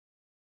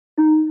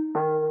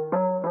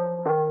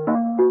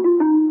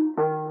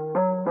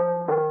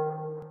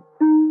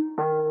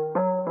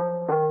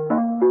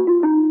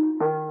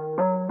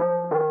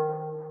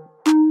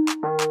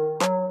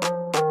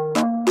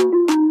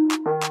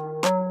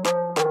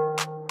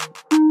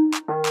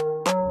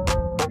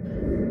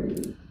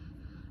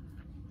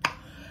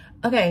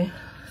Okay,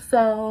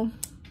 so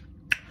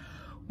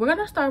we're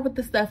gonna start with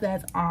the stuff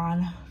that's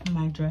on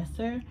my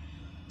dresser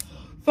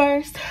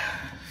first.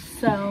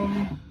 So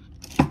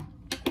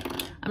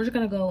I'm just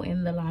gonna go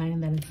in the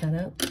line that is set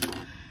up.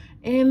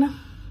 And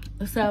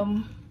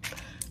so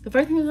the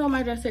first thing that's on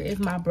my dresser is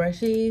my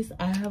brushes.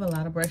 I have a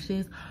lot of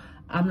brushes.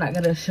 I'm not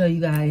gonna show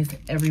you guys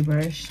every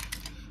brush.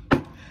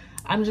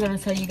 I'm just gonna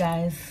tell you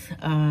guys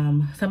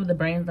some of the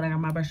brands that I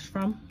got my brushes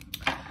from.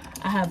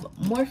 I have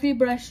Morphe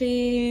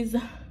brushes,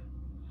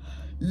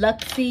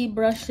 Luxie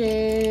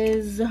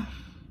brushes,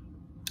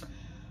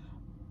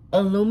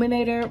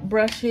 Illuminator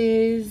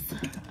brushes,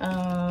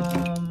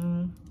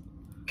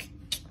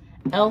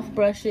 Elf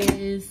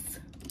brushes,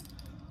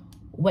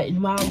 Wet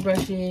n Wild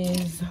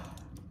brushes,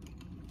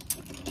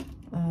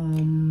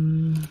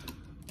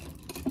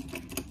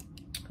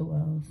 who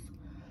else?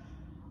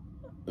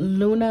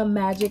 Luna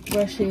Magic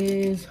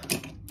brushes,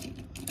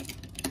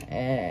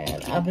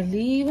 and I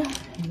believe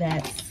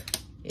that's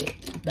it.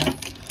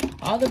 That's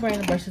all the brand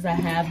of brushes I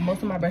have.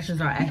 Most of my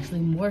brushes are actually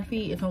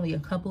Morphe. It's only a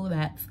couple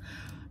that's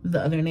the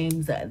other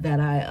names that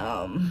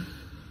I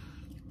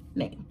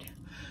named.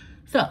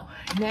 So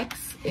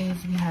next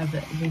is we have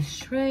this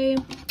tray.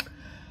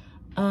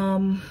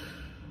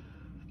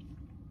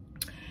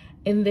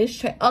 In this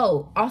tray,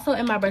 oh, also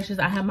in my brushes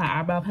I have my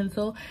eyebrow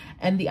pencil,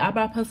 and the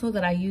eyebrow pencil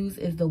that I use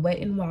is the Wet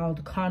n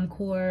Wild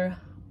Contour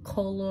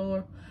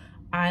Color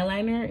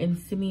eyeliner in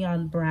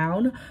Simeon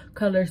Brown,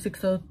 color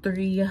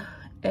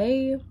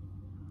 603A.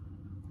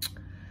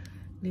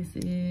 This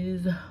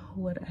is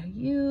what I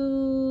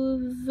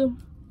use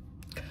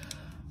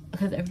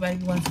because everybody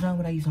wants to know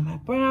what I use on my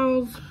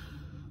brows.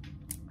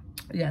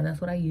 Yeah,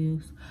 that's what I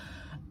use.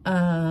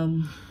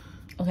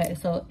 Okay,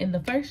 so in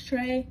the first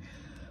tray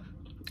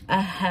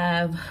I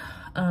have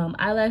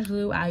eyelash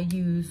glue. I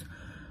use,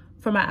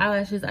 for my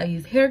eyelashes, I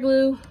use hair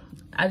glue.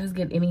 I just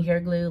get any hair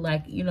glue.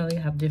 Like, you know, they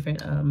have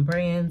different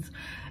brands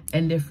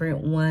and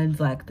different ones,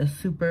 like the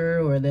super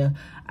or the,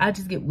 I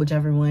just get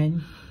whichever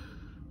one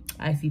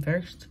I see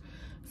first.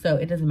 So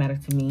it doesn't matter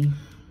to me.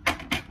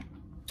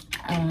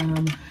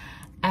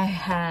 I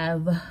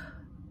have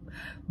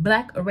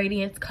Black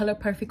Radiance Color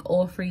Perfect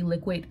Oil Free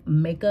Liquid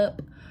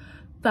Makeup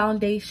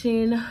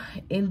Foundation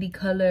in the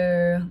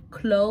color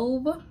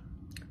Clove.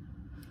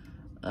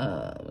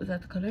 Is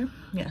that the color?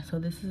 Yeah, so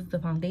this is the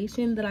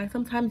foundation that I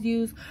sometimes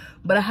use,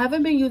 but I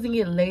haven't been using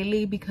it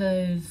lately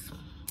because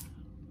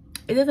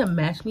it doesn't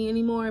match me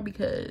anymore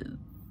because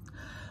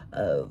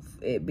of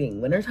it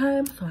being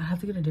wintertime, so I have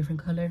to get a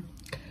different color.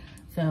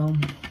 So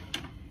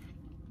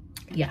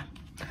yeah,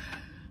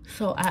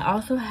 so I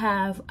also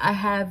have, I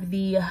have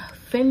the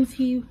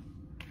Fenty,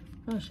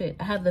 oh shit,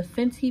 I have the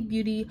Fenty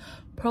Beauty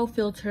Pro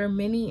Filter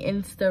Mini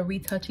Insta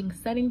Retouching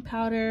Setting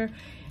Powder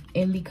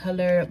in the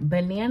color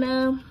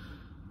Banana.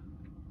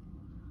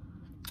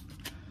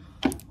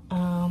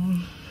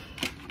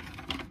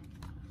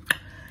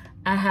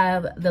 I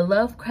have the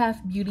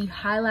Lovecraft Beauty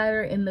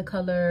Highlighter in the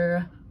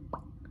color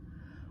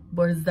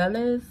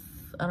Borzeles.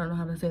 I don't know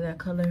how to say that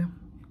color.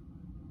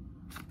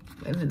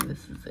 And then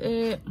this is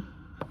it.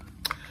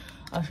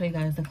 I'll show you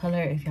guys the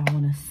color if y'all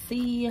want to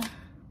see.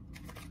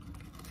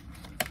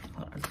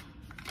 Hold on.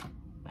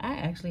 I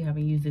actually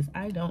haven't used this.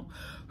 I don't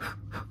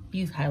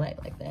use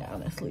highlight like that,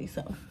 honestly,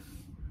 so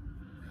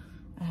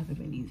I haven't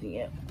been using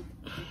it.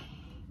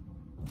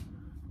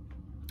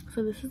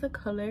 So this is the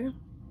color.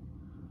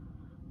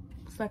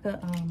 It's like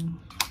a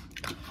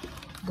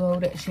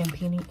gold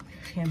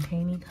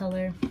champagne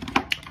color.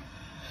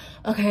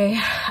 Okay,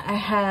 I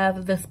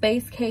have the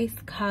Space Case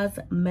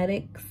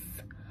Cosmetics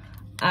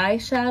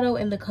eyeshadow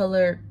in the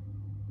color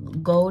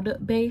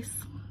Gold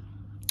Base.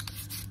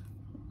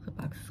 The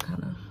box is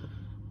kind of,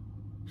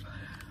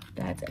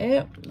 that's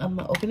it. I'm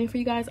gonna open it for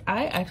you guys.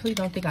 I actually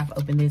don't think I've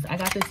opened this. I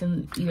got this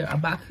in either a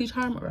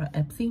BoxyCharm or a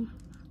Etsy,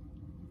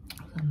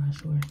 so I'm not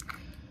sure.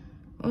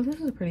 Oh, this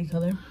is a pretty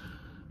color.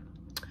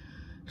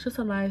 It's just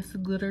a nice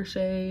glitter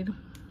shade,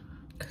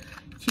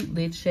 cute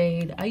lid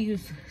shade. I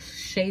use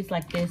shades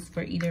like this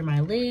for either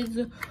my lids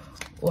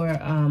or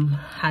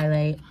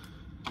highlight.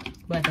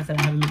 Like I said,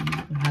 I haven't been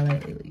using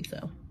highlight lately,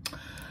 so.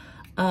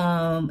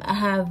 I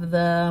have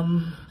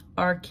the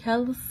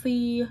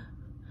Kelsey,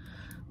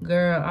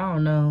 girl, I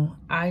don't know,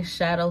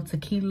 eyeshadow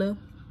tequila.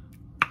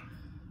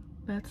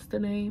 That's the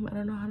name. I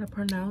don't know how to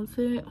pronounce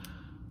it.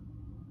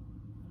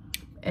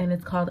 And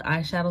it's called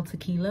eyeshadow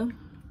tequila.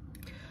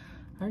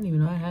 I don't even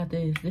know I had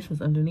this. This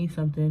was underneath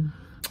something.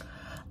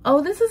 Oh,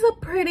 this is a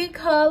pretty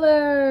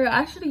color.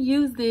 I should have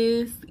used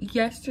this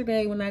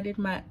yesterday when I did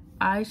my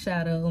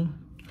eyeshadow.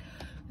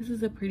 This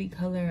is a pretty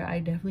color. I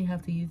definitely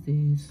have to use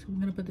this. I'm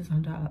gonna put this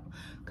on top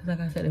because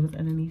like I said, it was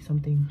underneath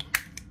something.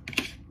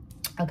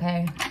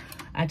 Okay,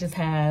 I just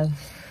have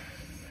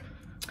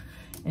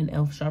an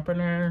e.l.f.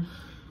 sharpener.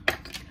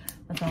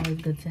 That's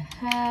always good to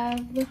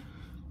have.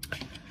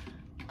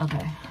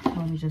 Okay,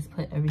 let me just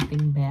put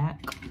everything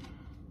back.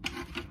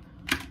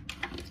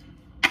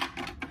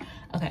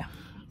 Okay,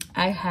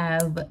 I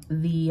have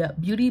the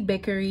Beauty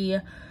Bakery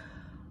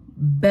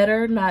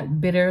Better Not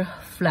Bitter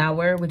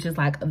Flour, which is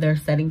like their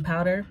setting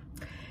powder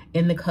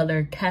in the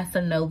color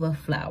Casanova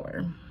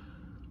Flower.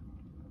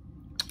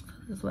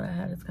 This is what I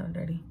had. It's kind of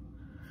dirty.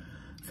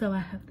 So I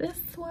have this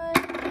one.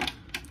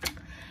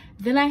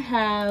 Then I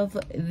have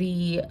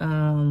the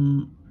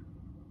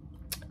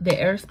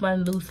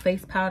Airspun Loose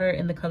Face Powder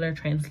in the color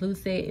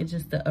Translucent. It's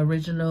just the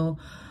original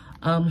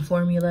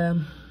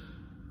formula.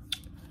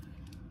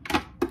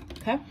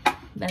 Okay,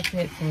 that's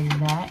it for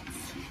that.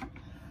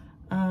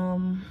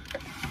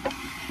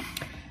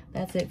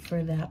 That's it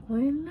for that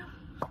one.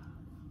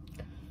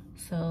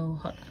 So,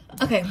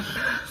 okay,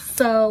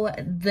 so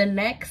the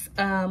next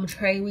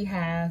tray we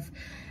have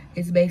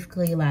is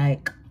basically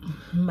like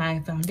my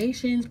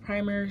foundations,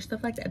 primers,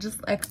 stuff like that,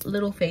 just like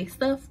little face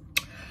stuff.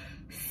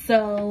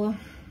 So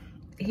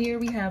here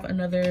we have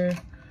another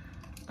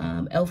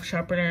e.l.f.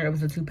 sharpener. It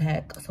was a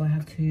 2-pack, so I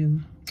have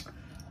 2.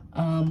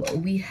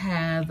 We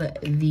have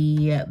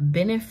the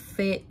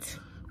Benefit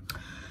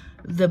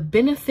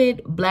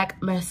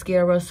Black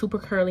Mascara, Super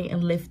Curly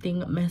and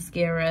Lifting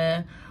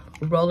Mascara,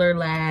 Roller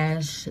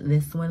Lash.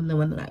 This one, the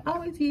one that I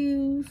always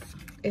use.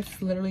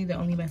 It's literally the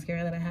only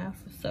mascara that I have,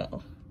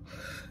 so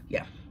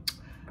yeah.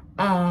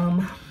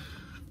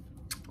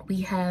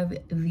 We have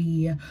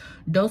the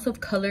Dose of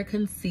Color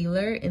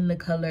Concealer in the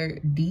color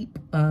Deep,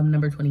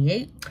 number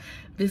 28.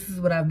 This is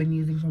what I've been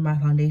using for my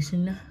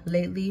foundation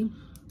lately.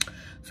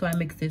 So I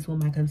mix this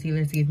with my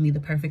concealer to give me the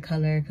perfect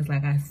color, because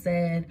like I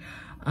said,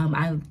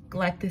 I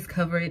like this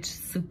coverage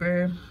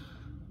super,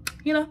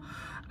 you know,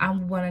 I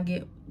want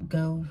to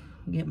go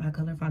get my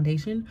color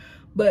foundation,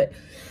 but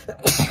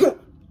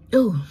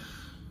oh,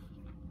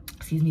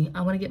 excuse me,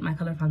 I want to get my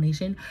color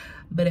foundation,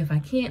 but if I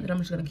can't, then I'm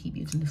just going to keep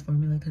using this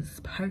formula because it's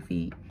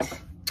perfect.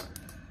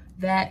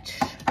 That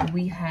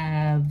we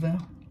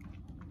have,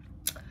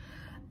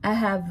 I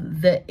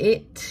have the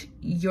It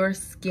Your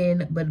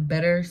Skin But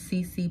Better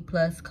CC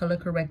Plus Color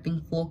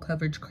Correcting Full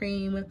Coverage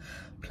Cream,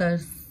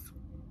 plus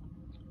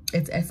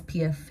it's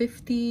SPF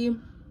 50.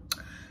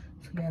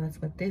 So yeah,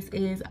 that's what this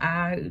is.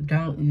 I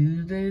don't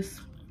use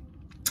this.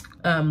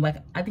 Like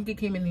I think it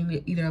came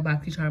in either a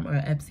BoxyCharm or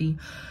a Epsi.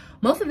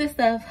 Most of this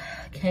stuff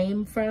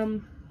came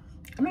from,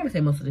 I'm not gonna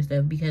say most of this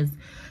stuff because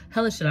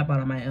hella shit I bought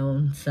on my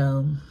own.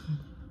 So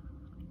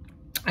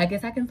I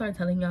guess I can start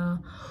telling y'all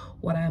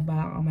what I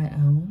bought on my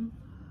own.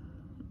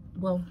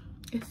 Well,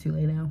 it's too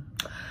late now.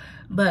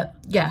 But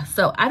yeah,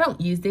 so I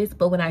don't use this,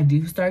 but when I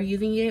do start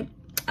using it,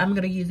 I'm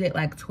gonna use it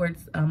like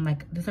towards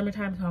like the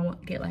summertime, so I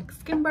won't get like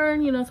skin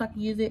burn, you know, so I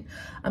can use it.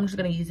 I'm just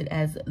gonna use it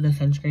as the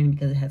sunscreen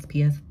because it has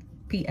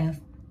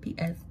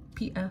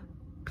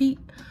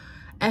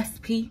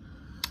SP.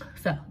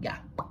 So yeah.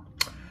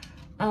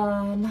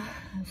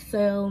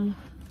 So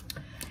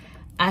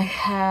I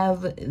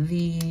have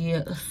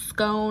the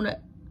Scone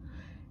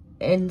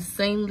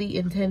Insanely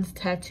Intense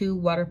Tattoo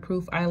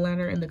Waterproof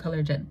Eyeliner in the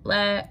color Jet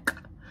Black,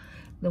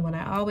 the one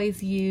I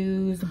always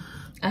use.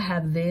 I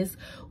have this,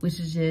 which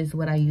is just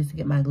what I use to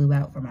get my glue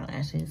out for my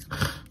lashes.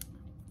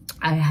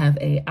 I have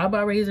a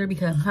eyebrow razor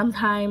because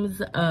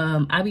sometimes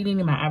I be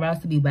needing my eyebrows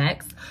to be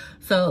waxed.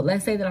 So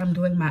let's say that I'm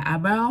doing my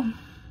eyebrow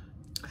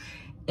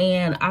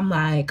and I'm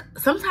like,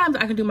 sometimes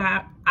I can do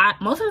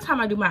most of the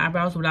time I do my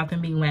eyebrows without them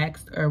being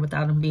waxed or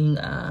without them being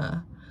what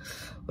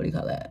do you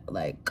call that,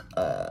 like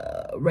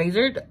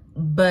razored.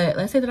 But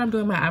let's say that I'm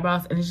doing my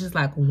eyebrows and it's just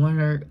like one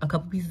or a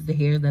couple pieces of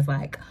hair that's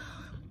like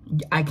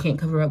I can't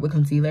cover up with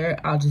concealer.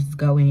 I'll just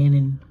go in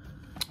and,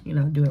 you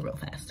know, do it real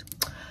fast.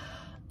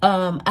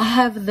 I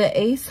have the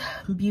Ace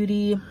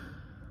Beauty,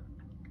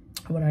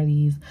 what are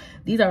these?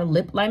 These are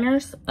lip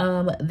liners.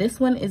 This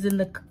one is in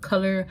the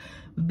color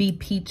Be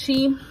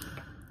Peachy,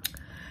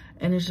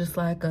 and it's just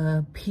like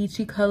a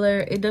peachy color.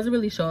 It doesn't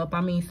really show up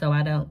on me, so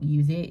I don't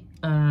use it.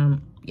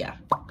 Yeah.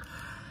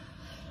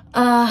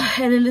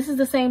 And then this is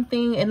the same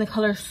thing in the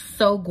color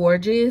So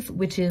Gorgeous,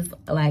 which is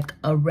like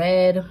a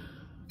red.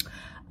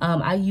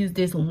 I used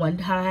this one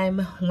time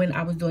when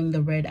I was doing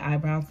the red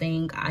eyebrow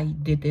thing. I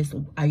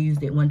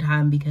used it one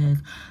time because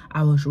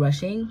I was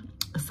rushing.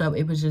 So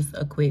it was just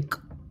a quick,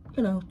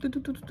 you know,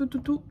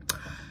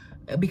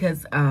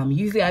 because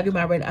usually I do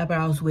my red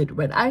eyebrows with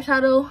red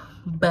eyeshadow,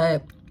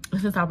 but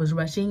since I was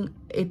rushing,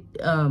 the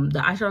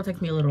eyeshadow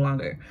takes me a little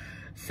longer.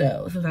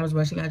 So since I was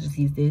rushing, I just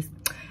used this.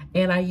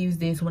 And I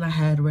used this when I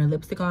had red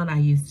lipstick on. I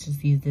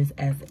just used this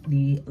as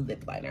the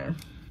lip liner.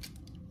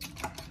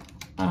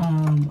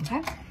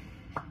 Okay.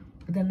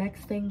 The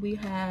next thing we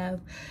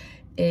have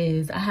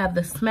is I have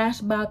the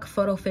Smashbox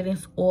Photo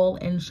Fitness Oil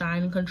and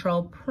Shine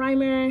Control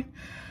Primer.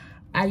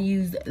 I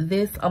used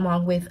this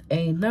along with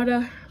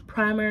another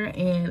primer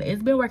and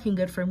it's been working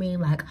good for me.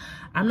 Like,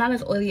 I'm not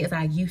as oily as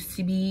I used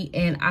to be,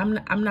 and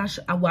I'm not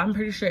sure, well, I'm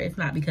pretty sure it's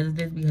not because of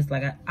this, because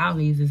like I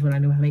only use this when I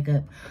do my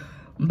makeup.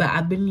 But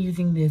I've been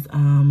using this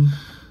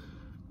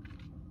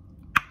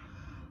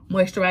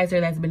moisturizer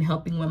that's been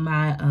helping with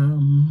my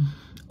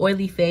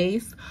oily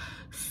face.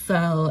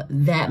 So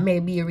that may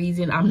be a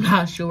reason. I'm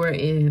not sure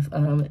if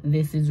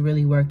this is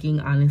really working,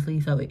 honestly.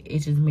 So it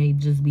just may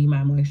just be my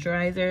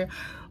moisturizer,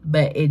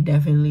 but it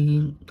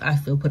definitely, I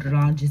still put it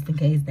on just in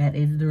case that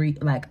is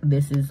the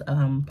this is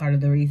part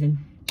of the reason.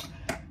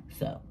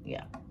 So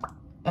yeah.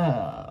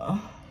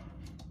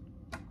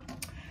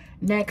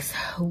 Next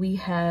we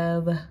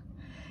have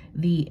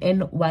the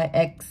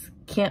NYX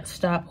Can't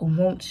Stop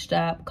Won't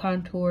Stop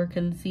Contour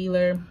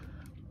Concealer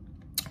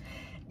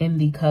in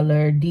the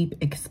color Deep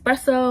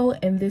Espresso,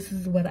 and this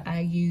is what I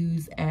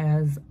use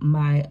as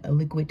my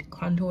liquid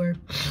contour,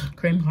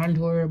 cream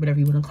contour, whatever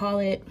you want to call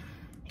it.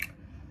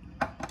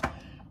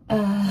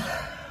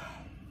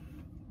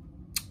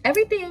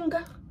 Everything,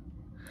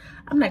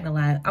 I'm not gonna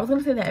lie, I was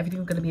gonna say that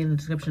everything's gonna be in the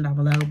description down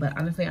below, but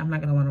honestly I'm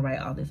not gonna want to write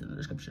all this in the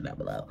description down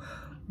below.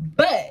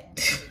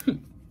 But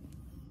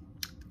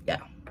yeah,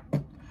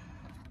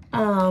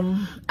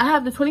 I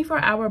have the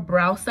 24-hour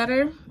brow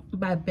setter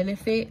by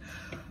Benefit.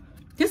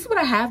 This is what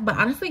I have, but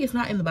honestly it's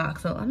not in the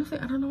box, so honestly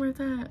I don't know where it's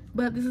at,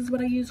 but this is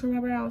what I use for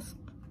my brows.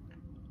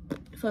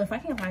 So if I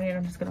can't find it,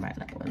 I'm just gonna buy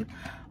that one.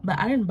 But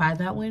I didn't buy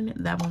that one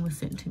was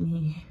sent to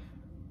me.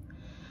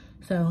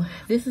 So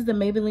this is the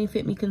Maybelline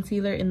Fit Me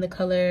concealer in the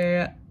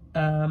color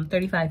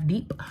 35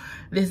 Deep.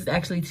 This is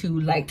actually too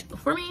light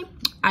for me.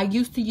 I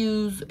used to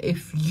use,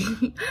 if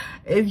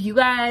you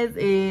guys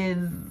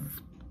is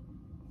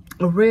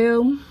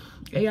real,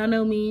 y'all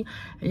know me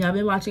and y'all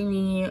been watching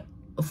me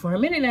for a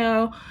minute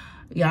now,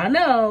 y'all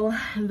know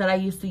that I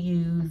used to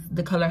use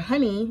the color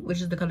Honey, which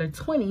is the color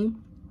 20,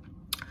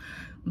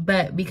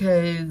 but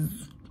because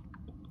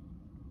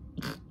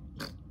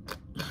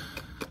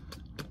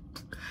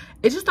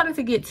it just started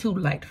to get too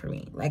light for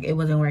me, like it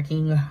wasn't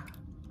working,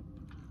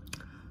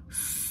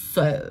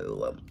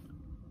 so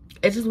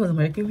it just wasn't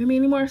working for me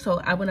anymore.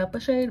 So I went up a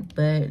shade,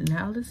 but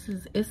now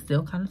it's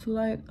still kind of too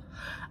light.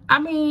 I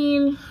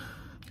mean,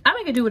 I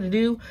make it do what it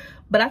do,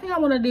 but I think I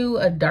want to do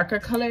a darker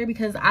color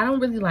because I don't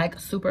really like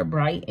super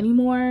bright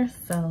anymore.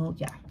 So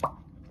yeah,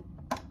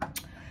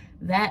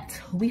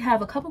 that we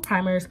have a couple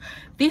primers.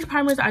 These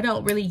primers I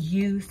don't really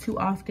use too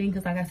often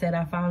because like I said,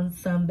 I found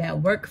some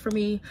that work for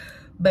me,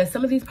 but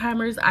some of these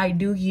primers I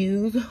do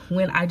use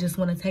when I just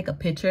want to take a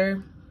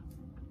picture,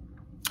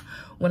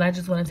 when I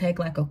just want to take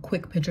like a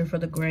quick picture for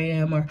the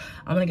gram, or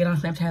I'm gonna get on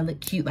Snapchat and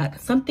look cute, like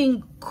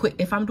something quick.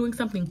 If I'm doing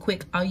something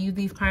quick, I'll use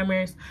these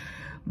primers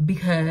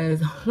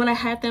because when I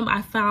had them,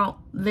 I found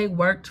they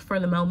worked for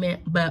the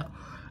moment, but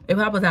if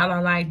I was out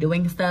online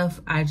doing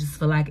stuff, I just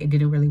feel like it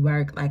didn't really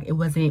work. Like it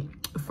wasn't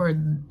for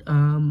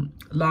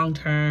long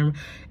term.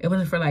 It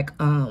wasn't for like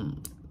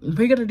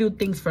we're gonna do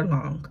things for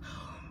long.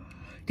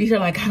 These are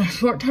like kind of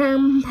short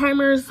term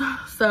primers,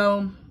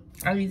 so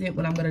I'll use it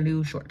when I'm gonna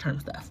do short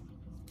term stuff.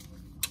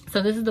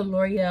 So this is the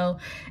L'Oreal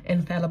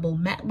Infallible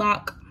Matte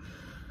Lock.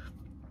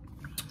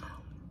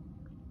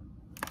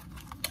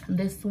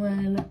 This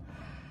one,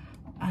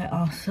 I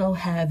also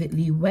have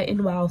the Wet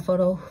n Wild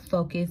Photo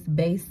Focus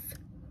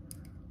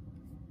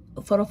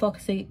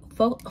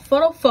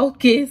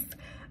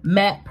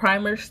Matte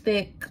Primer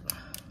Stick.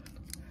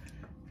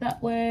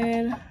 That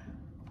one.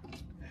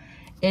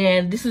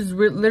 And this is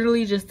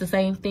literally just the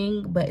same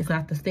thing, but it's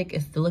not the stick,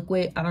 it's the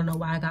liquid. I don't know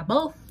why I got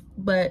both,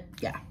 but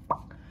yeah.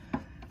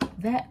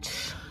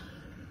 That.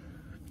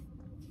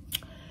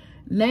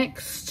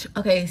 Next,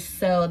 okay,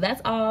 so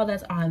that's all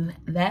that's on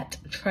that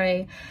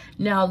tray.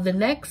 Now the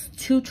next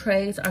two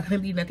trays are gonna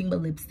be nothing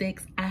but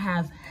lipsticks. I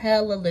have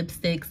hella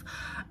lipsticks.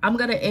 I'm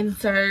gonna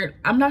insert,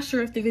 I'm not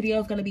sure if the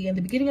video is gonna be in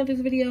the beginning of this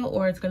video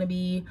or it's gonna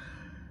be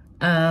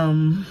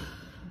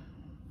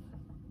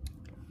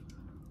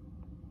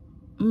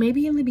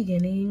maybe in the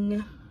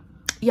beginning.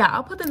 Yeah,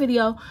 I'll put the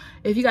video.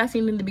 If you guys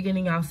seen it in the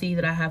beginning, I'll see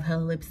that I have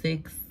hella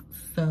lipsticks.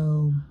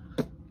 So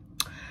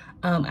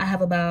I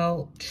have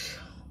about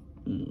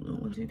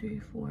 1, 2, 3,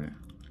 4.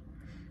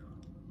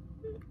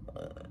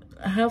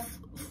 I have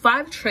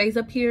 5 trays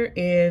up here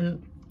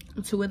and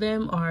 2 of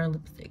them are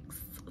lipsticks.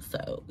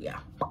 So yeah,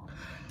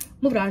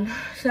 moving on.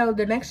 So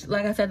the next,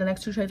 like I said, the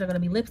next 2 trays are gonna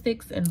be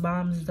lipsticks and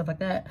balms and stuff like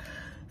that.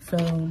 So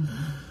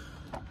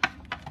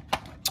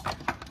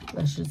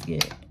let's just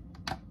get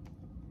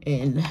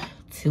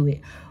into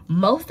it.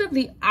 Most of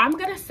the, I'm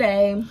gonna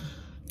say,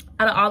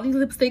 out of all these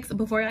lipsticks,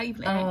 before I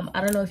even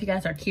I don't know if you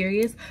guys are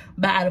curious,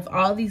 but out of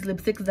all these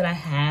lipsticks that I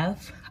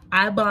have,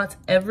 I bought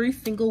every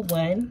single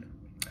one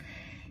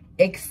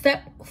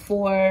except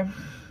for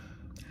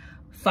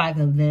 5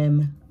 of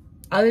them.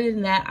 Other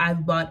than that,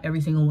 I've bought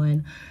every single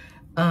one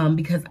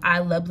because I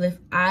love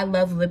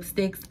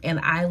lipsticks, and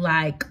I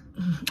like,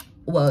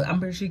 well, I'm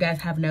pretty sure you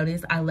guys have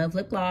noticed, I love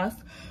lip gloss.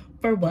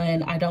 For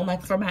one, I don't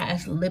like for my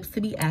lips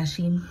to be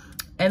ashy.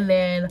 And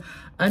then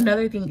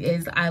another thing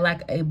is I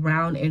like a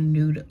brown and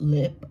nude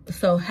lip.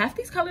 So half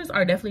these colors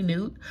are definitely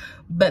nude,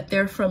 but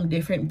they're from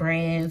different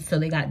brands. So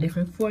they got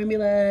different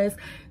formulas,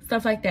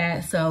 stuff like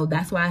that. So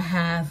that's why I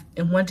have,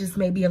 and one just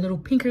may be a little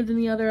pinker than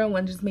the other, and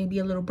one just may be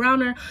a little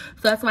browner.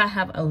 So that's why I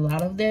have a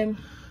lot of them.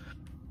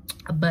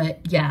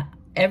 But yeah,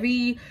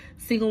 every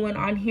single one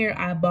on here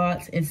I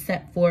bought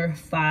except for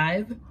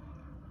 5,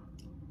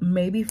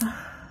 maybe 5.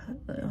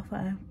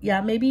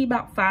 Yeah, maybe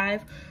about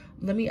 5.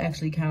 Let me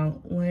actually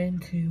count. 1,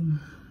 2,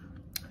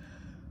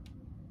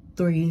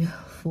 3,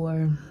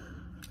 4,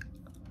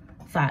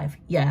 5.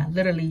 Yeah,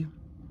 literally.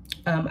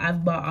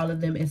 I've bought all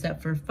of them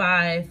except for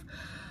 5.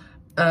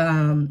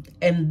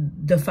 And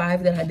the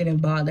 5 that I didn't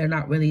buy, they're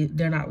not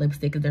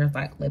lipstick, they're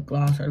like lip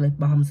gloss or lip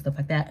balm, stuff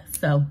like that.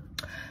 So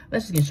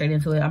let's just get straight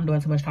into it. I'm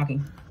doing too much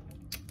talking.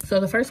 So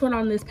the first one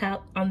on this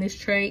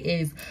tray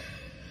is,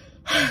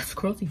 it's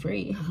cruelty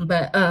free,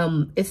 but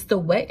it's the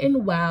Wet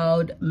n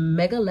Wild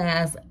Mega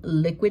Last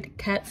Liquid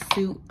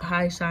Catsuit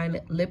High Shine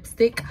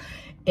Lipstick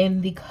in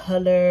the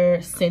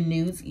color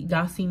Sinews.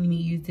 Y'all seen me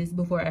use this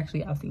before.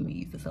 Actually, y'all seen me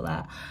use this a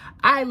lot.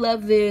 I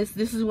love this.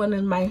 This is one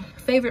of my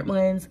favorite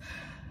ones.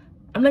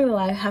 I'm not gonna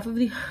lie,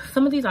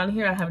 some of these on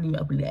here I haven't even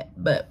opened yet,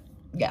 but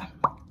yeah.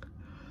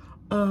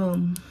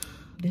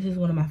 This is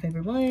one of my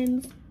favorite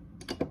ones.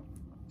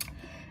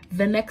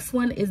 The next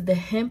one is the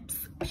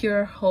Hemp's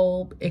Pure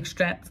Hold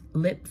Extract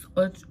Lips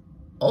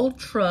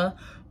Ultra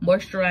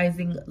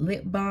Moisturizing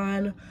Lip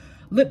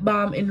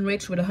Balm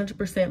enriched with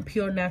 100%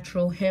 pure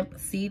natural hemp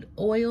seed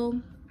oil.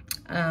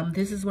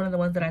 This is one of the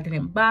ones that I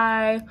didn't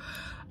buy.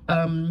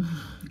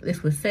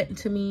 This was sent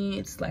to me.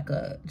 It's like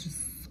just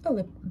a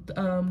lip,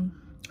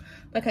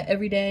 like an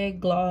everyday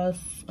gloss,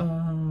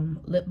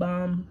 lip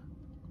balm,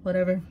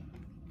 whatever.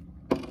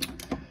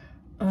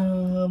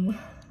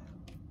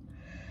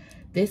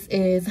 This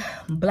is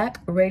Black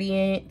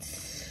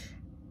Radiant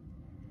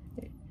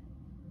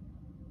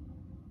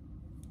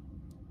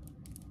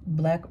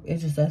it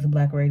just says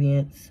Black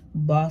Radiance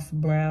Boss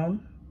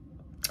Brown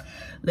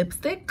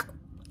lipstick.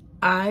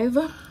 I've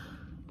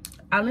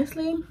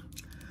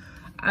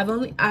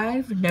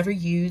never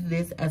used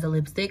this as a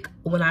lipstick.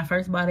 When I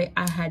first bought it,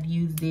 I had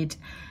used it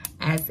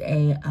as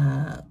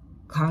a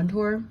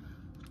contour,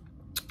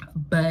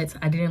 but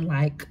I didn't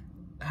like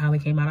how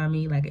it came out on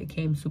me. Like, it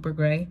came super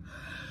gray,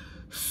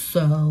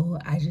 so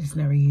I just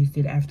never used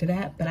it after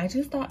that. But I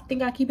just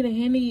think I'd keep it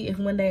handy if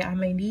one day I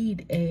may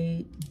need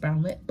a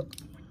brown lip.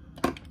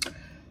 I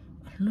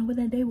don't know when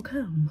that day will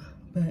come,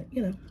 but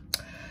you know.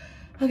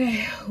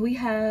 Okay, we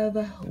have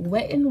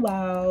Wet n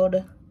Wild.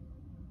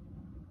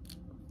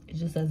 It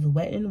just says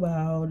Wet n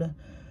Wild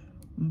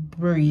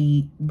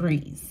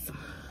Breeze.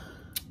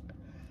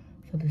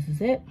 So this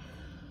is it.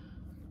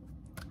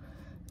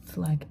 It's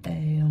like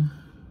a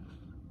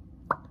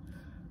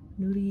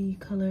nudie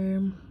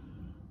color.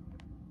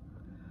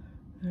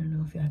 I don't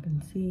know if y'all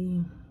can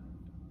see.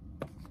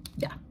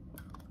 Yeah.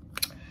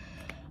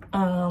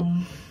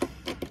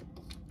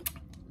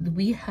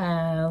 We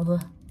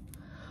have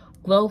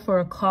Glow for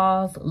a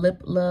Cause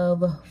Lip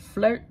Love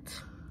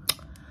Flirt.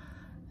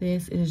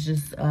 This is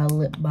just a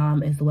lip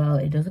balm as well.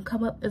 It doesn't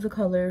come up as a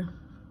color.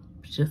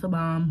 It's just a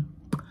balm.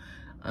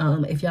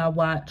 If y'all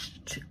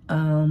watched,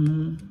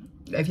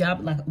 if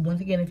y'all, like, once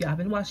again, if y'all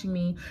been watching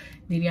me,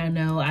 then y'all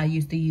know I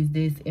used to use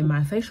this in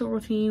my facial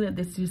routine.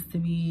 This used to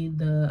be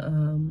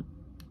the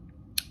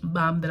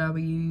balm that I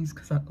would use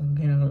because,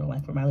 again, I don't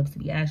like for my lips to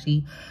be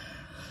ashy.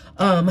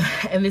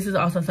 And this is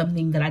also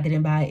something that I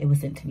didn't buy. It was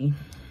sent to me.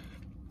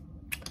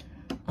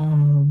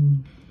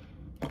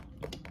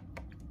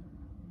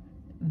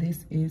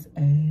 This is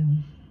a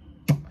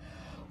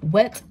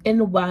Wet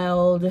n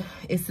Wild.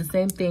 It's the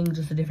same thing,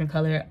 just a different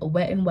color.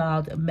 Wet n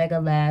Wild Mega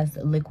Last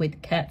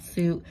Liquid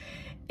Catsuit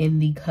in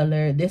the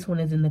color, this one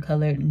is in the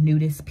color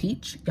Nudist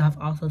Peach. Y'all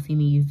have also seen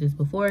me use this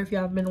before if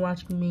y'all have been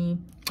watching me.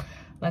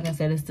 Like I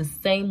said, it's the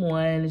same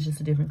one, it's just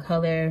a different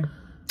color.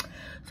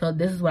 So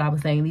this is what I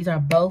was saying. These are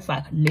both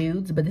like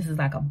nudes, but this is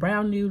like a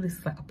brown nude. This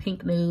is like a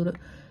pink nude.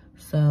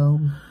 So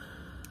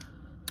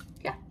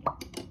yeah.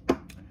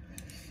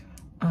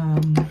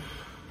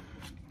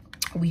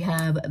 We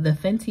have the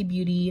Fenty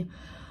Beauty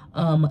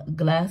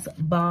Glass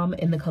Balm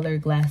in the color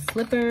Glass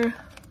Slipper.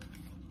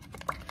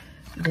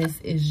 This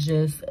is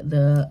just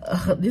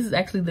the, this is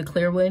actually the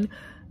clear one,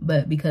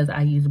 but because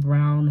I use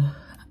brown,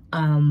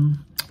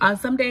 on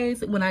some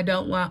days when I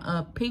don't want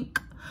a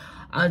pink,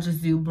 I'll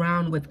just do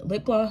brown with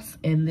lip gloss,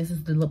 and this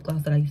is the lip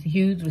gloss that I used to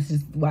use, which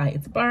is why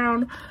it's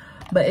brown,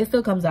 but it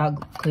still comes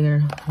out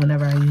clear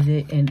whenever I use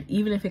it. And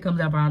even if it comes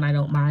out brown, I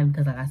don't mind,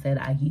 because like I said,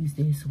 I use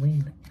this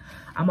when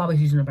I'm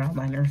always using a brown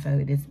liner, so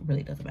it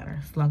really doesn't matter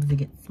as long as it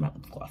gets my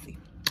lips glossy.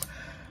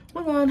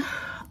 Move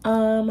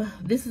on.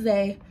 This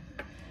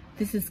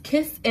is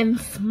Kiss and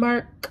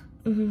Smirk,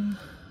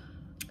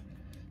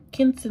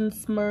 Kiss and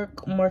Smirk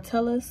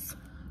Mortellus.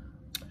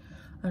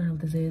 I don't know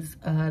what this is.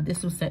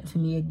 This was sent to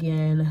me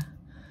again.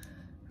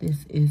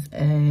 This is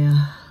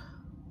a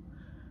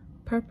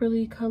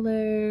purpley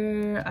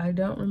color. I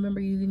don't remember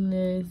using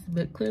this,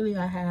 but clearly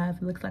I have.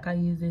 It looks like I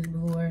used this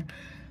before.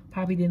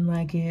 Probably didn't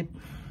like it.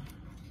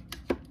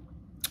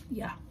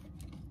 Yeah.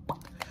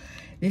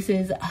 This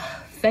is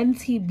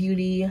Fenty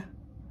Beauty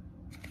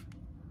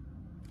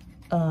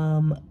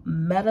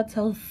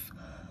Metatos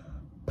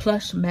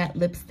Plush Matte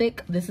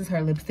Lipstick. This is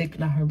her lipstick,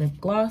 not her lip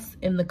gloss,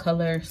 in the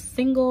color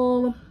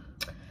Single.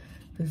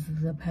 This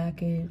is the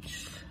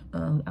package.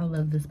 I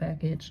love this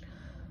package.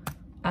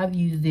 I've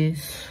used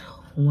this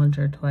once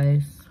or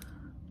twice.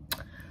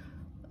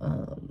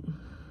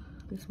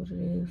 This is what it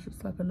is.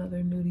 It's like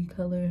another nudie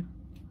color.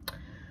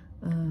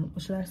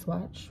 Should I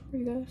swatch for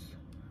you guys?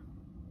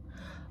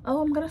 Oh,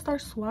 I'm gonna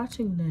start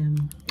swatching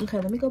them. Okay,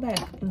 let me go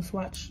back and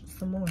swatch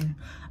some more.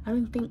 I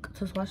didn't think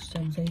to swatch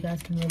them so you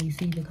guys can really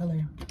see the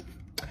color.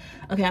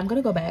 Okay, I'm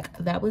gonna go back.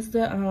 That was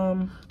the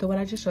one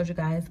I just showed you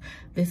guys.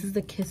 This is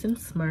the Kiss and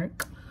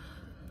Smirk.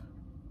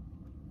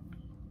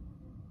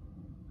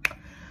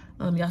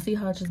 Y'all see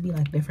how it just be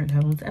like different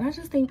tones, and I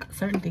just think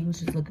certain things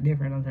just look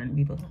different on certain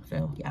people.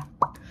 So yeah,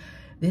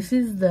 this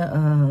is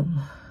the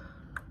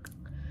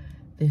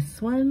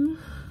this one.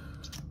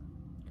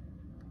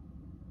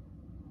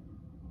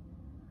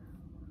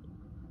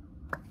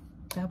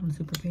 That one's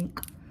super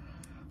pink.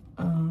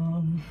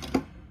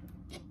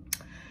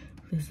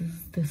 This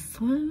is this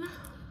one.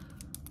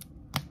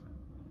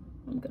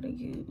 I'm gonna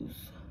use.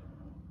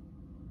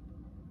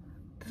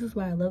 This is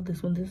why I love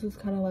this one. This is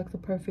kind of like the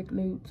perfect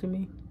nude to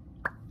me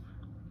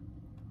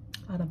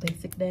on a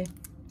basic day.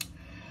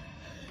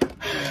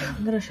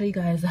 I'm gonna show you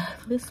guys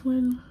this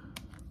one.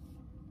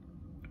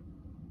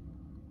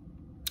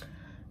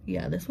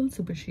 Yeah, this one's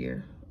super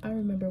sheer. I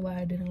remember why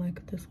I didn't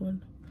like this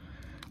one.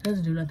 It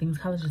doesn't do nothing. It's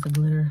kind of just a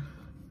glitter.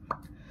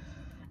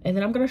 And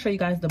then I'm gonna show you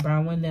guys the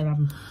brown one that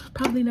I'm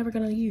probably never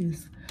gonna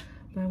use,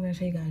 but I'm gonna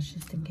show you guys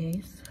just in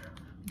case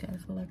you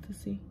guys would like to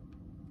see.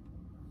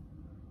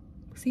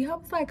 See how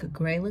it's like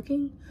gray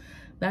looking?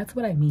 That's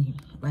what I mean.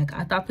 Like,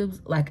 I thought it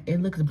was like,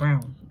 it looks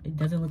brown. It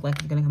doesn't look like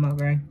it's gonna come out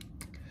gray.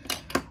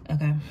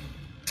 Okay,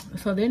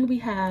 so then we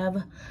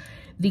have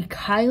the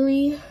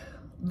Kylie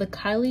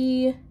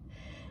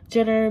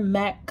Jenner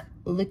MAC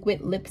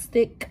liquid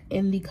lipstick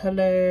in the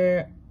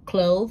color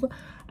Clove.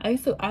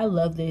 I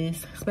love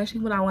this, especially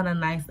when I want a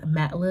nice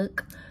matte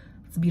look.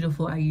 It's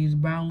beautiful. I use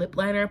brown lip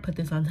liner, put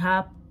this on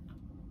top.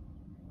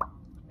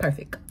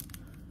 Perfect.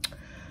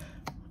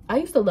 I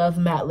used to love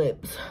matte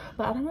lips,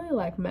 but I don't really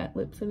like matte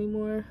lips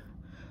anymore.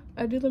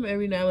 I do them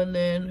every now and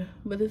then,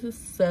 but this is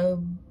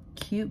so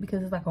cute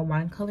because it's like a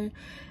wine color,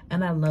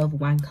 and I love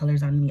wine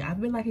colors on me.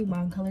 I've been liking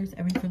wine colors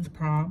ever since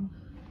prom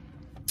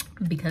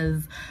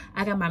because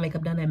I got my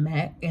makeup done at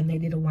MAC and they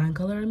did a wine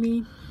color on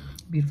me.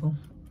 Beautiful.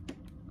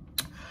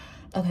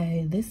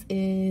 Okay, this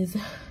is,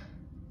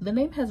 the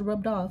name has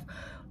rubbed off,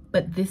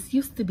 but this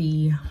used to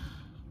be,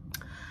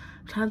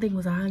 I'm trying to think,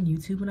 was I on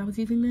YouTube when I was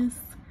using this?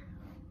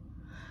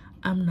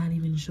 I'm not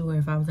even sure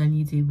if I was on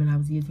YouTube when I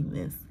was using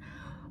this,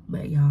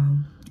 but y'all,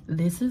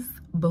 this is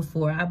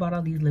before I bought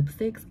all these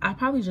lipsticks. I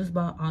probably just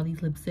bought all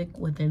these lipstick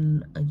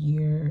within a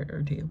year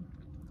or two.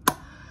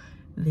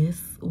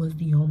 This was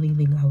the only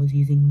thing I was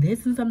using.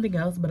 This and something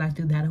else, but I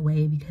threw that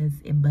away because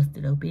it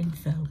busted open,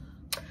 so.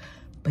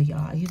 But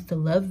y'all, I used to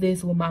love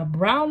this with my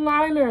brown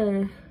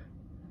liner.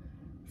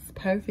 It's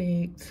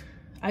perfect.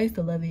 I used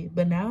to love it,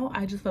 but now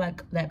I just feel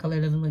like that color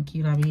doesn't look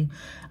cute on me.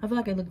 I feel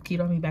like it looked cute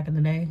on me back in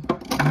the day.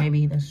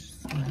 Maybe that's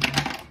just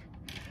like,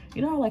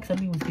 you know how like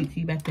something was cute to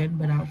you back then,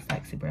 but I was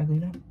like super ugly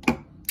now.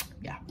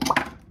 Yeah,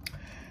 that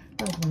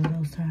was one of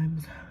those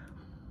times.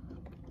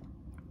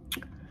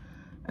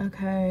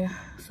 Okay,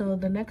 so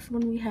the next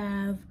one we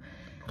have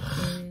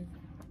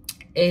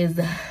is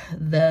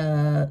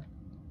the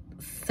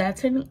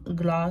satin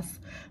gloss,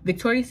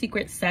 Victoria's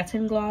Secret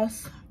satin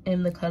gloss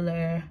in the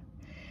color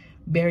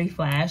Berry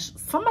Flash.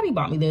 Somebody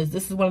bought me this.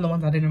 This is one of the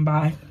ones I didn't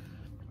buy.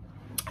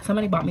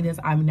 Somebody bought me this.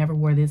 I've never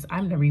wore this.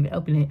 I've never even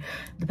opened it.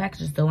 The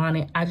package is still on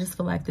it. I just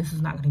feel like this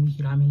is not going to be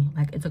cute on me.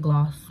 Like, it's a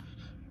gloss,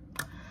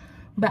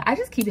 but I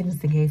just keep it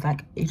just in case.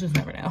 Like, you just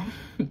never know.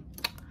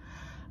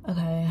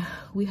 Okay,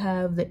 we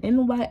have the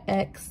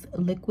NYX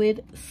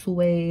Liquid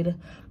Suede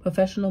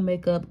Professional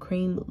Makeup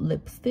Cream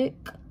Lipstick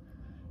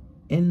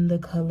in the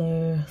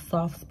color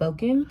Soft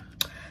Spoken.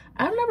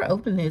 I've never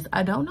opened this.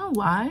 I don't know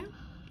why,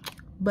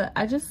 but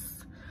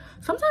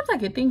sometimes I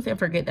get things and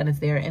forget that it's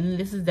there. And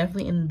this is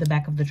definitely in the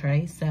back of the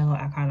tray, so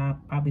I kind of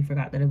probably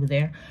forgot that it was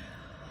there.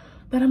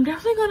 But I'm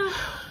definitely gonna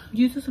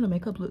use this in a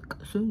makeup look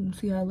soon,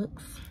 see how it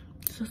looks.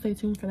 So stay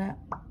tuned for that.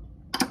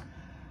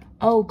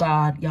 Oh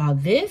God, y'all,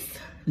 this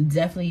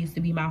definitely used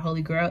to be my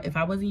holy grail. If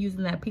I wasn't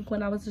using that pink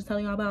one I was just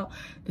telling y'all about,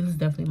 this is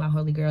definitely my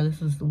holy grail.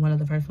 This is one of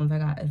the first ones I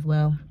got as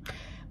well.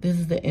 This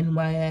is the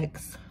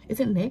NYX. Is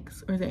it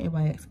NYX or is it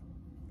NYX?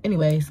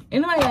 Anyways,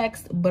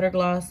 NYX Butter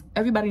Gloss.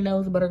 Everybody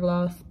knows Butter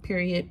Gloss,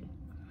 period.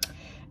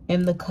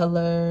 In the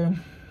color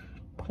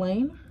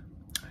Plain.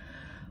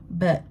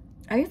 But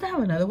I used to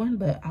have another one,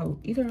 but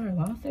either I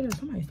lost it or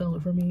somebody stole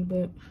it from me.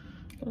 But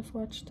let's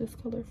swatch this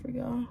color for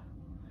y'all.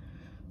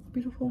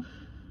 Beautiful.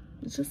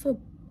 It's just a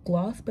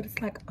gloss, but it's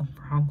like a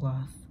brown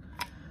gloss.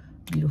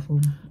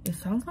 Beautiful. It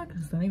sounds like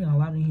there's not even a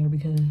lot in here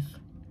because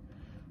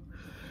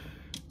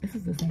this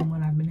is the same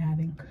one I've been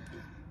having.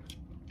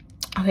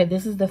 Okay,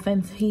 this is the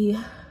Fenty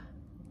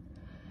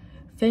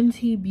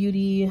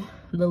Beauty,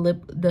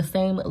 the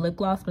same lip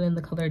gloss, but in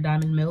the color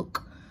Diamond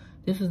Milk.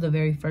 This is the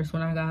very first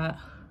one I got.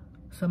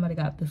 Somebody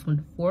got this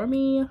one for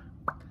me.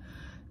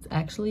 It's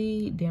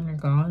actually damn near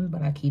gone,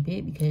 but I keep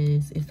it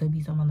because it still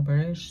be some on the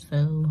brush,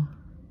 so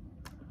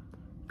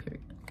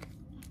period.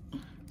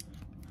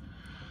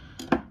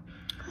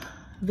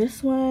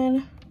 This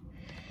one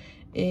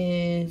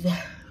is,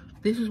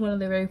 this is one of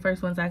the very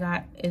first ones I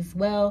got as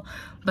well,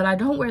 but I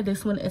don't wear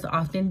this one as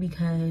often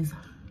because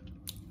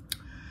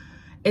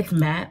It's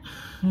matte,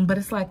 but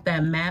it's like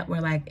that matte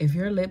where like if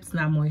your lips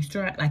not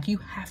moisturized, like you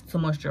have to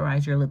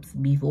moisturize your lips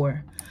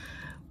before,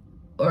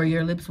 or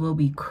your lips will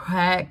be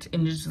cracked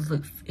and it just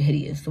looks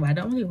hideous. So I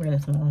don't really wear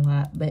this one a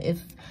lot, but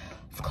it's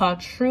called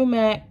True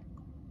Matte.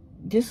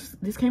 This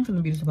came from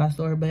the beauty supply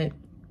store, but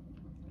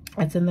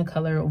it's in the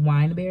color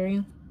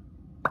Wineberry.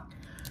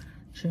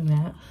 True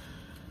Matte.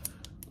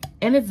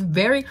 And it's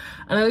very,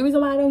 another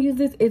reason why I don't use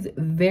this, it's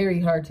very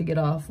hard to get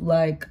off.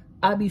 Like,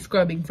 I'll be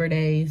scrubbing for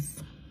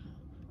days.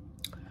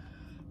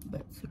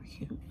 But super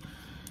cute.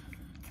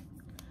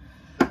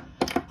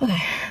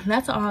 Okay,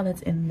 that's all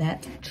that's in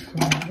that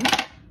tray.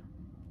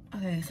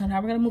 Okay, so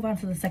now we're gonna move on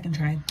to the second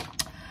tray.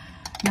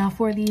 Now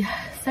for the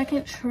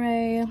second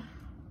tray,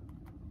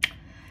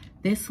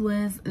 this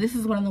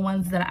is one of the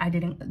ones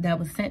that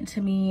was sent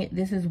to me.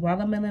 This is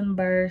Watermelon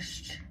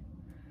Burst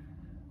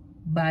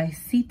by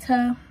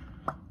Sita.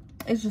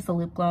 It's just a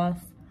lip gloss.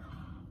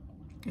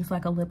 It's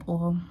like a lip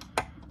oil,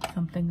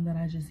 something that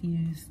I just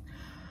used.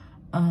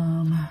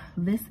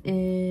 This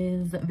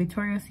is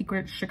Victoria's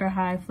Secret Sugar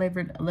High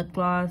flavored lip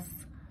gloss.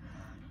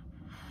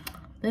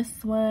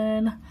 This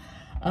one,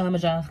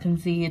 as y'all can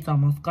see, it's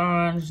almost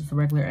gone. It's just a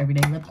regular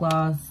everyday lip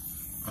gloss.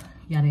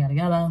 Yada yada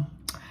yada.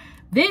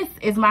 This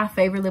is my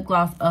favorite lip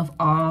gloss of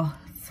all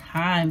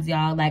times,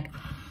 y'all. Like,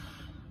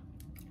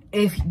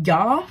 if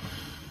y'all,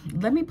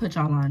 let me put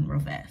y'all on real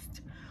fast.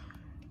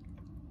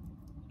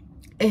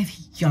 If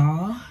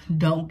y'all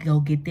don't go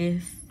get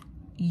this,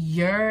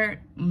 you're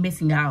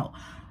missing out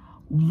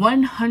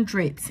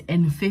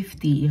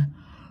 150%.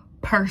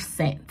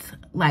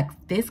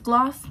 Like, this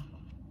gloss,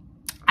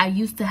 I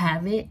used to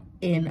have it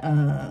in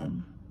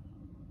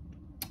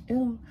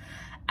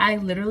I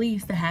literally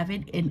used to have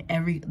it in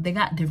they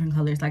got different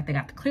colors. Like, they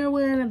got the clear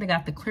one, and they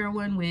got the clear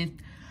one with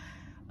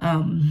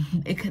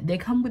they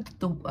come with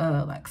the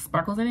like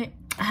sparkles in it.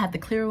 I had the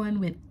clear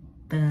one with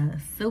the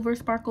silver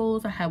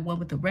sparkles. I had one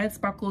with the red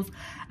sparkles.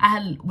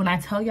 When I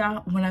tell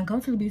y'all, when I go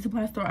to the beauty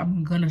supply store,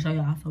 I'm gonna show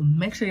y'all, so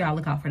make sure y'all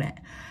look out for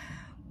that.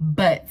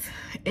 But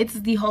it's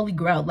the holy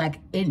grail. Like,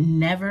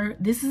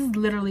 this is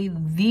literally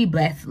the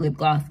best lip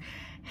gloss,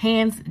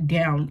 hands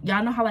down.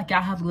 Y'all know how like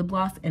y'all have lip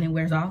gloss and it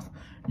wears off?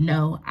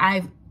 No,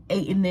 I've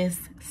eaten this,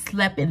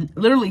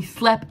 literally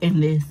slept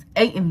in this,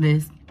 ate in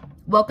this,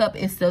 woke up,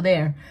 it's still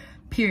there,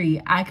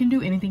 period. I can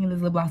do anything in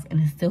this lip gloss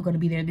and it's still gonna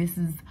be there. This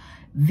is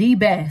the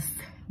best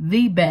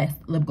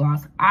lip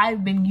gloss.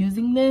 I've been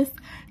using this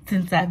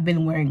since I've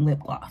been wearing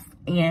lip gloss,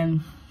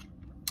 and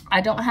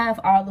I don't have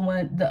all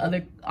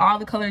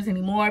the colors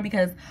anymore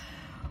because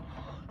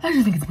I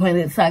just think it's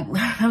pointless. Like,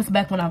 that was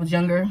back when I was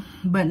younger,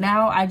 but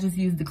now I just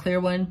use the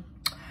clear one.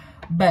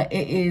 But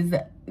it is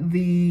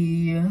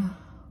the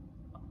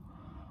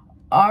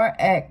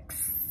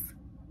RX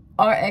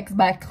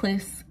by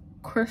Kliss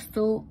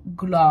Crystal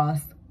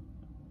Gloss,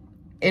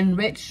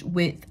 enriched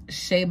with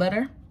shea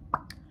butter.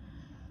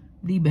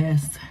 The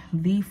best,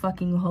 the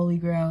fucking holy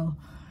grail.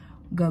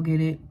 Go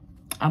get it.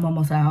 I'm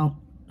almost out.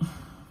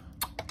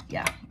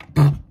 Yeah,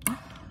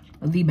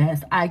 the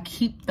best. I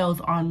keep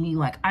those on me.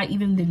 Like, I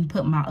even didn't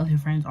put my other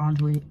friends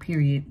onto it,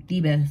 period.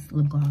 The best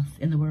lip gloss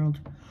in the world.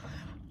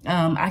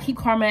 I keep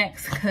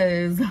Carmex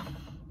because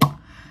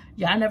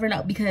y'all never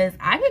know, because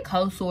I get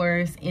cold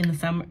sores in the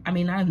summer. I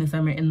mean, not in the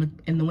summer, in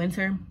the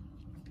winter.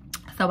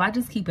 So I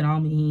just keep it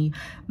on me,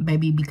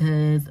 baby,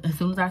 because as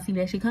soon as I see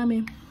that shit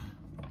coming.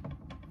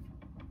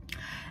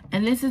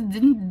 And this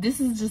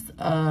is just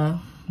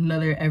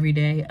another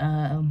everyday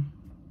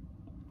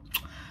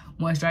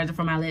moisturizer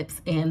for my lips,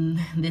 and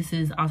this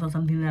is also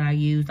something that I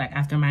use like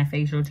after my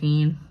face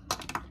routine,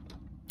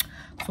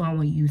 so I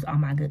won't use all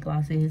my good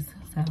glosses.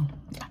 So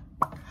yeah.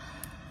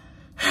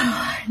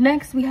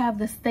 Next we have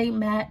the Stay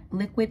Matte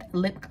Liquid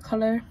Lip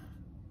Color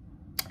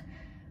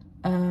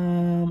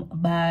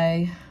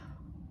by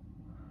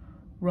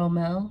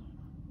Romella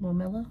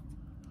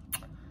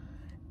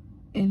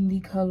in the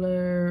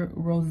color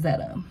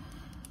Rosetta.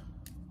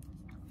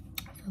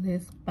 So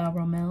this by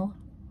Romella.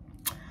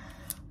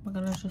 We're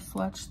gonna just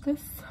swatch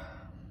this.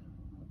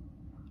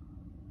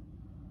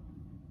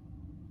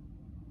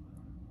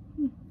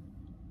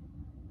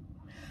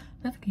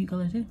 That's a cute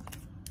color too.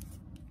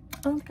 I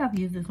don't think I've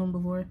used this one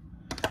before.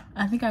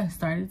 I think I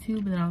started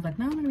to, but then I was like,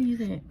 no, I'm not gonna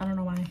use it. I don't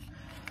know why.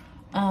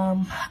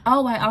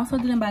 Oh, I also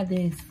didn't buy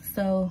this.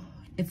 So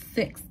it's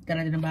 6 that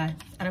I didn't buy.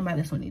 I didn't buy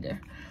this one either.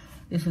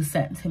 This was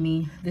sent to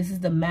me. This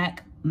is the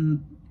MAC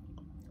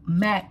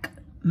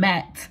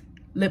Matte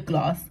Lip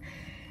Gloss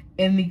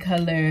in the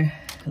color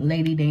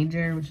Lady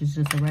Danger, which is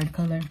just a red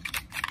color.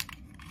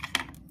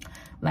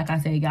 Like I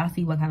said, y'all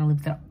see what kind of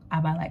lipstick I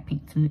buy, like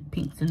pinks and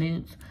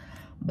nudes.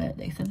 But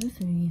they sent this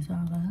to me, so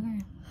I was like,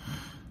 okay.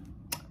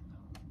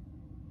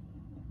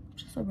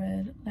 Just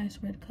a nice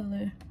red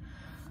color.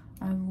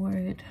 I've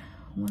worn it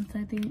once,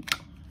 I think.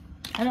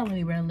 I don't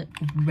really wear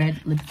red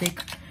lipstick.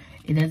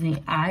 It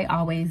doesn't, I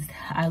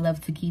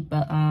love to keep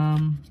a,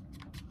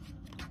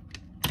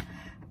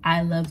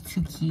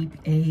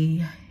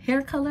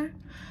 hair color.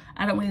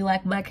 I don't really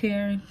like black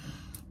hair.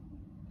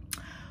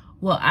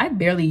 Well, I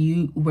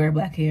barely wear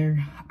black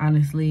hair,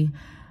 honestly.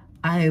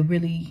 I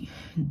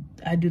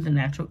do the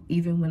natural.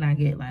 Even when I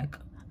get like,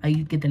 I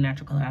get the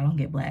natural color, I don't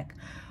get black.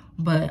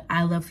 But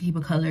I love to keep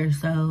a color,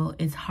 so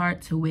it's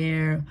hard to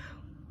wear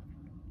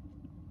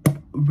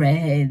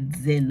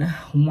reds and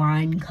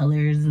wine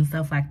colors and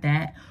stuff like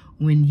that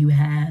when you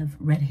have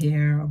red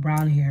hair or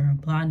brown hair or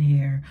blonde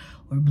hair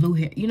or blue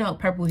hair, you know,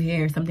 purple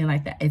hair, something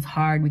like that. It's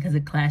hard because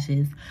it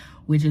clashes,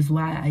 which is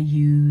why I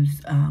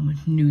use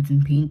nudes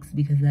and pinks,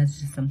 because that's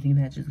just something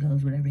that just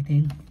goes with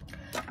everything.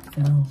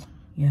 So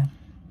yeah.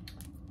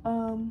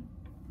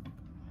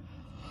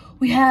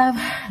 We have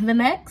the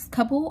next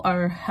couple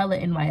are hella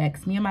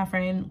NYX. Me and my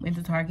friend went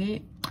to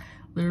Target,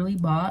 literally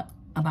bought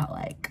about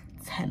like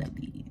 10 of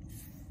these.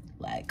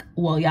 Like,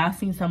 well, y'all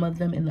seen some of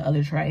them in the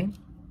other tray,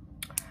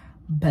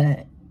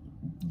 but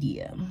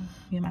yeah,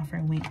 me and my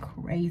friend went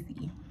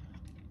crazy.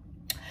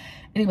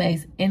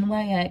 Anyways,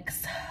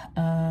 NYX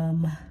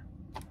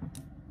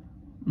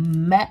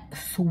matte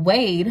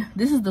suede.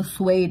 This is the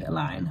suede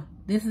line.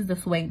 This is the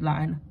suede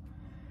line.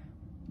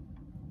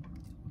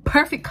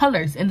 Perfect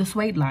colors in the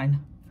suede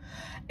line.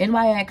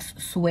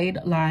 NYX suede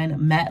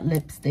line matte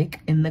lipstick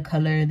in the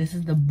color, this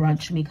is the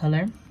Brunch Me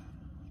color.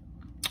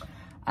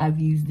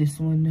 I've used this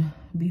one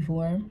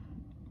before.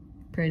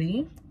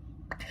 Pretty.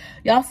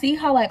 Y'all see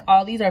how like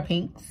all these are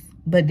pinks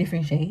but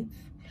different shades?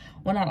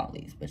 Well, not all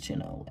these, but you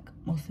know, like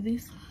most of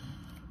these.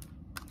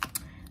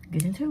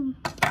 Get into.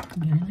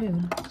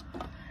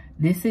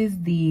 This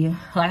is the,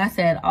 like I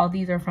said, all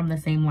these are from the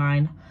same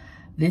line.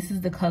 This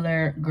is the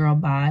color Girl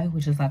Bye,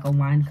 which is like a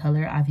wine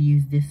color. I've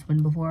used this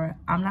one before.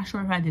 I'm not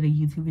sure if I did a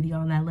YouTube video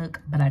on that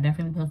look, but I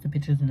definitely posted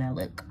pictures in that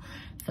look.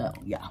 So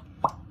yeah.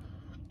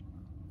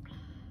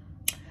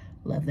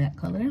 Love that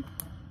color.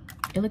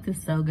 It looked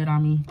so good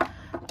on me.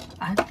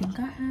 I think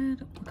I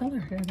had, what color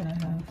hair did I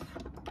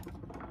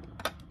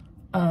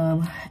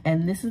have?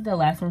 And this is the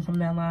last one from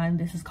that line.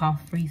 This is called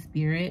Free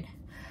Spirit.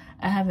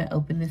 I haven't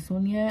opened this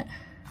one yet,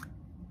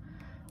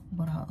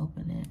 but I'll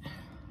open it.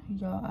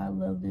 Y'all, I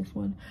love this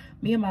one.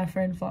 Me and my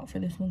friend fought for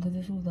this one because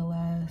this was the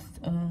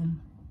last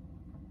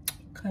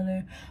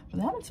color. But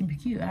that one's super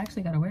cute. I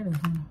actually gotta wear this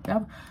one.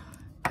 That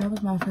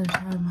was my first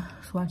time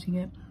swatching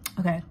it.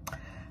 Okay,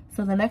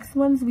 so the next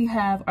ones we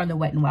have are the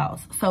Wet n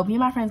Wilds. So me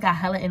and my friends got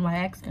hella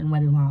NYX and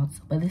Wet n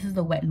Wilds, but this is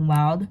the Wet n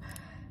Wild.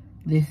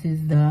 This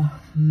is the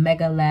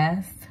Mega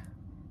Last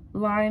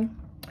line.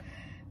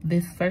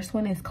 This first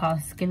one is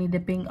called Skinny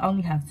Dipping. I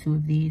only have 2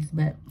 of these,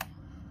 but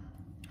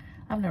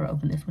I've never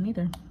opened this one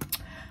either.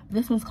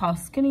 This one's called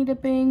Skinny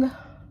Dipping.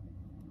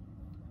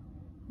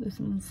 This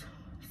one's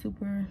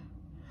super,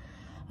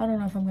 I don't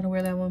know if I'm gonna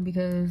wear that one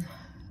because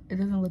it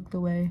doesn't look the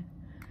way,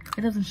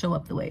 it doesn't show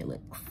up the way it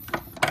looks.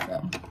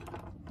 So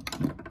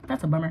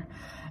that's a bummer.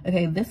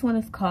 Okay, this one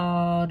is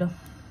called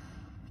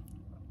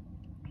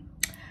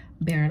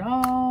Bare It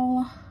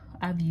All.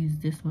 I've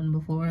used this one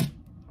before.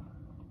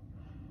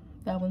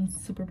 That one's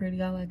super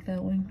pretty. I like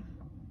that one.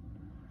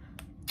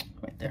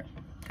 Right there.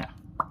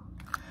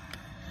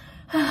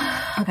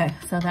 Okay,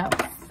 so that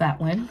was that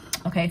one.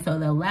 Okay, so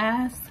the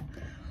last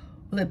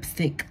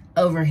lipstick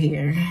over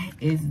here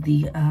is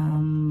the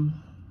I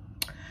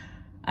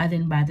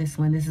didn't buy this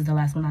one. This is the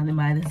last one I didn't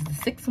buy. This is the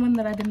 6th one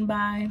that I didn't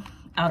buy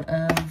out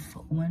of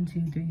 1,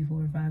 2, 3,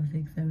 4, 5,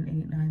 6, 7,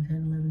 8, 9,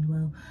 10, 11,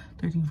 12,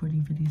 13,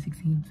 14, 15,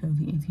 16,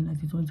 17, 18,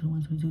 19, 20,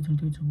 21, 22,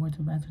 23, 24,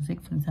 25,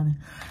 26, 27.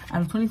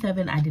 Out of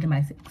 27, I didn't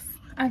buy 6.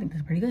 I think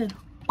that's pretty good.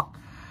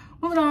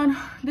 Moving on.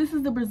 This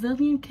is the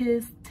Brazilian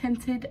Kiss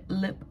Tinted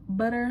Lip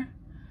Butter.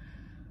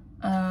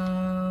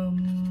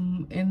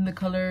 In the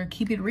color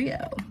Keep It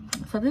Real.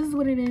 So this is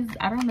what it is.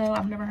 I don't know,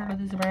 I've never heard of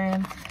this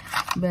brand,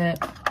 but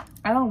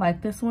I don't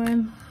like this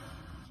one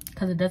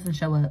because it doesn't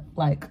show up.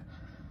 Like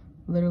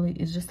literally,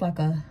 it's just like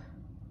a,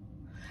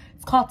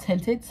 it's called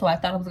tinted, so I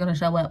thought it was gonna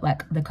show up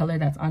like the color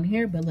that's on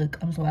here, but look,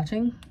 I'm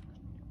swatching,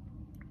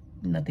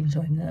 nothing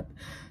showing up.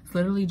 It's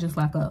literally just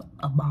like a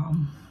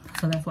balm.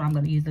 So that's what I'm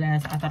gonna use it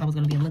as. I thought it was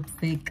gonna be a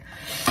lipstick.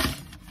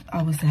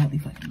 I was sadly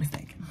fucking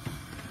mistaken.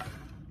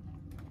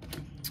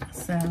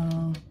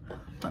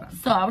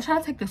 So I was trying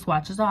to take the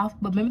swatches off,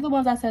 but remember the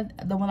ones I said,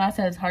 the one I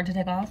said is hard to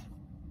take off,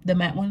 the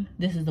matte one?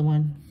 This is the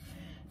one.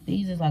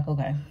 These is like,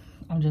 okay,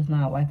 I'm just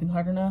not wiping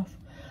hard enough.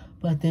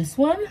 But this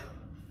one,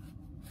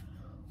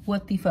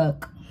 what the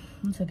fuck?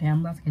 It's okay,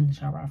 I'm about to get in the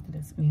shower after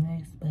this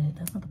anyways, but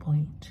that's not the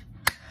point.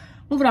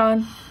 Moving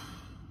on.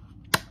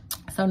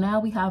 So now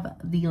we have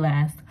the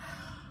last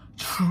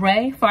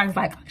tray, as far as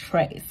like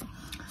trays.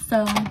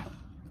 So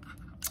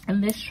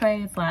in this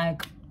tray, it's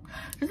like,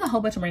 there's a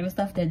whole bunch of random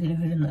stuff that didn't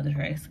fit in the other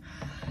trays.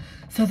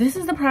 So this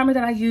is the primer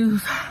that I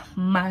use,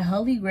 my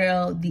holy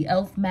grail, the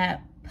e.l.f.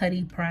 Matte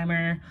Putty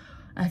Primer.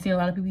 I see a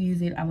lot of people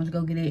use it. I went to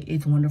go get it.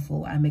 It's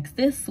wonderful. I mixed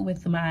this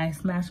with my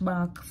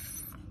Smashbox.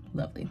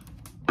 Lovely.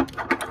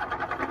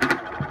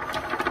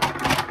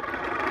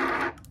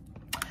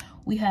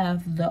 We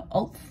have the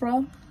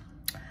Ultra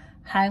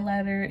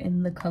highlighter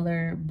in the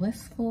color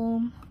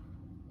Blissful.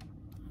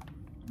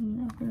 For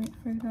you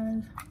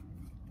guys.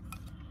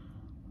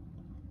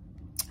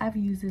 I've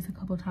used this a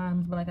couple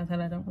times, but like I said,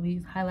 I don't really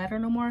use highlighter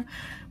no more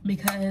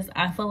because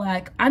I feel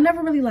like I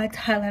never really liked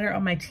highlighter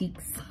on my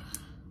cheeks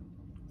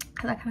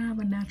because I kind of have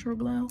a natural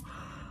glow,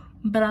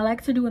 but I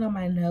like to do it on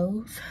my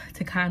nose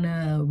to kind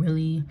of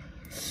really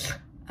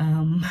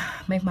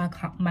make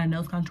my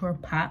nose contour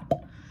pop.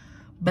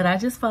 But I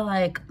just felt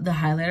like the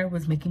highlighter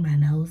was making my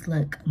nose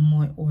look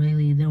more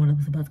oily than what it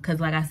was supposed to. Because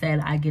like I said,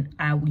 I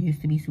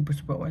used to be super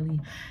oily.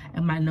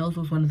 And my nose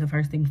was one of the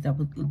first things that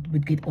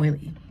would get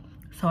oily.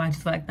 So I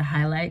just felt like the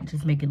highlight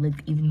just make it look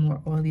even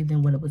more oily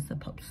than what it was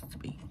supposed to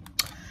be.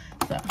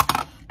 So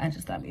I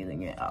just stopped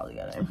using it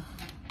altogether.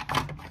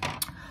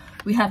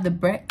 We have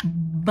the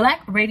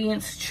Black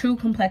Radiance True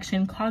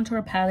Complexion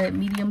Contour Palette,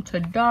 medium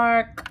to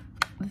dark.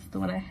 This is the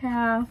one I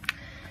have.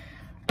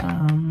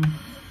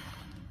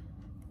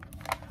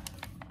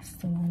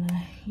 The one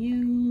I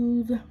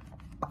use.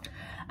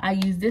 I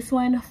use this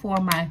one for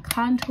my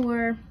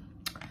contour.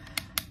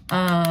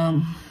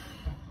 I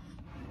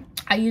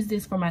use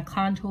this for my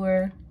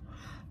contour,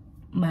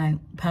 my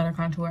powder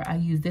contour. I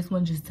use this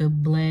one just to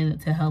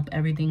blend, to help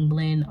everything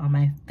blend on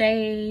my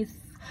face,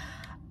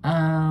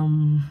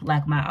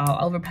 like my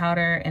all over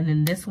powder. And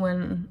then this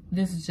one,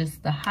 this is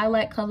just the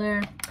highlight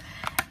color,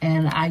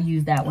 and I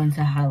use that one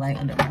to highlight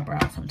under my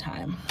brow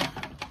sometime.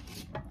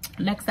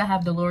 Next, I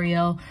have the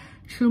L'Oreal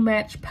True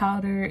Match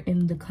powder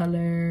in the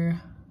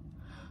color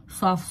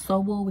Soft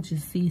Sobel, which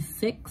is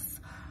C6.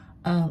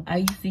 I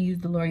used to use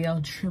the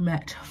L'Oreal True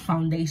Match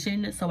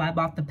foundation, so I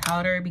bought the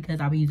powder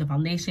because I would use the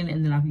foundation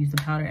and then I would use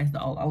the powder as the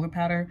all over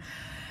powder.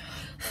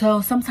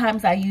 So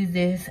sometimes I use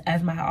this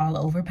as my all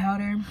over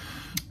powder.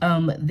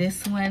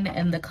 This one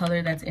and the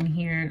color that's in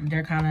here,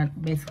 they're kind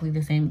of basically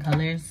the same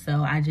colors,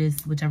 so I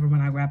just, whichever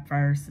one I grab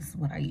first, this is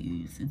what I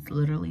use. It's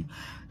literally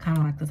kind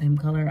of like the same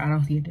color. I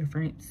don't see a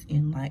difference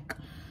in like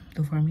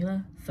the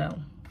formula. So,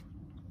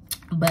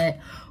 but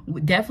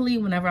definitely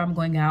whenever I'm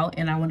going out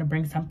and I want to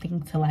bring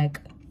something to like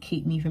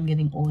keep me from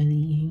getting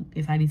oily,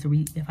 if I need to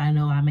if I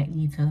know I might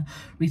need to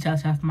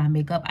retouch off my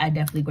makeup, I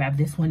definitely grab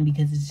this one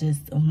because it's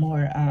just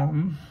more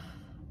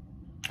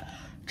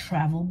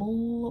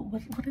travelable.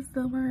 What is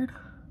the word?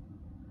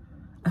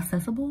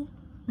 Accessible,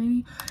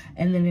 maybe.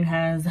 And then it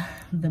has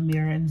the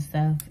mirror and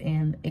stuff,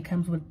 and it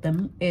comes with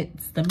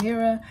it's the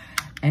mirror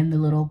and the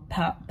little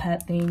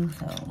pat thing,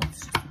 so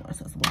it's just more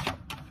accessible.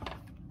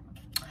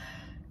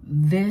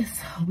 This,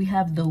 we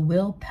have the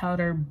Will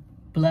Powder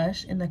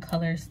Blush in the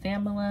color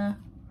Stamina.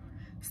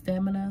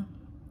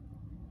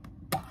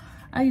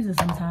 I use it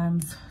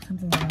sometimes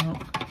I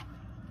don't.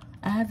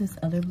 I have this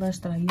other blush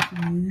that I used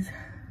to use.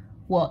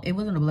 Well, it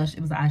wasn't a blush,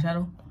 it was an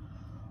eyeshadow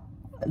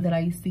that I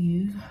used to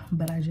use,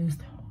 but I just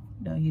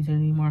don't use it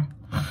anymore.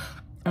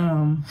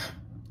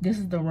 This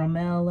is the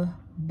Rimmel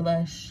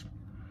blush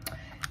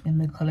in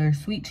the color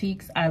Sweet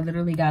Cheeks. I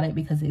literally got it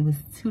because it was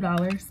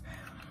 $2,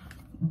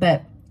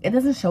 but it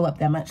doesn't show up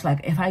that much. Like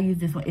if I use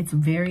this one, it's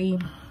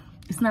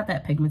not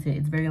that pigmented,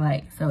 it's very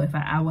light. So if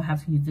I will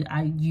have to use it,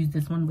 I use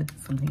this one with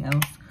something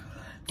else,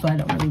 so I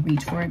don't really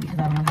reach for it because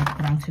I don't have to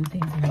put on two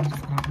things and I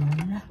just put on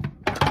one.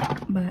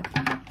 But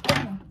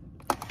yeah,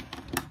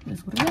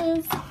 that's what it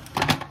is.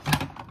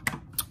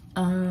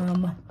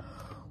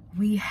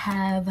 We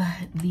have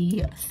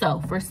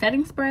so for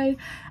setting spray,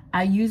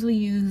 I usually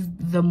use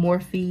the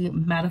Morphe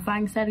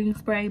mattifying setting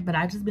spray, but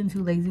I just been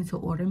too lazy to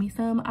order me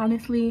some,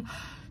 honestly.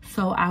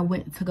 So I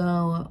went to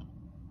go,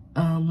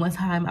 one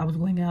time I was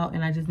going out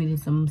and I just needed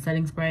some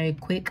setting spray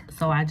quick,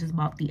 so I just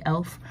bought the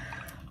e.l.f.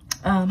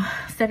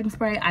 Setting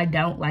spray. I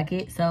don't like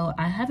it, so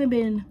I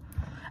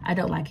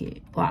don't like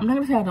it. Well, I'm not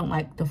gonna say I don't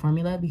like the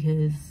formula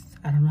because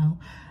I don't know,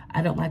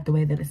 I don't like the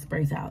way that it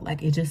sprays out.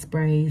 Like it just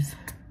sprays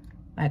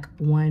like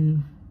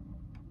one,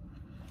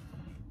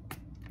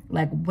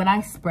 like when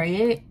I spray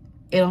it,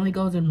 it only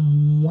goes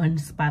in one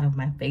spot of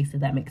my face, if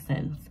that makes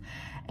sense.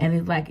 And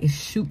it's like it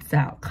shoots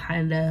out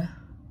kind of.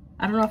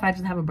 I don't know if I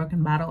just have a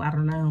broken bottle, I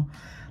don't know,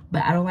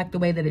 but I don't like the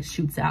way that it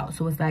shoots out.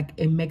 So it's like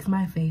it makes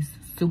my face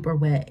super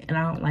wet, and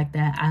I don't like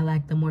that. I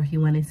like the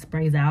Morphe when it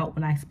sprays out.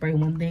 When I spray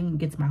one thing, it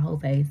gets my whole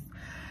face.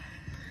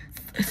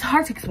 It's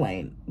hard to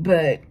explain,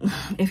 but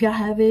if y'all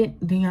have it,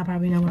 then y'all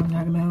probably know what I'm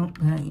talking about.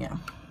 But yeah,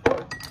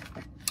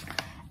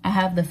 I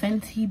have the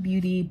Fenty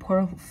Beauty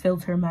Pore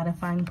Filter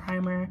Mattifying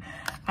Primer.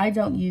 I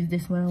don't use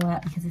this one a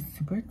lot because it's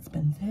super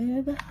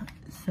expensive,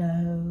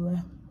 so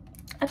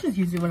I just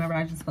use it whenever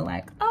I just feel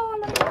like, oh,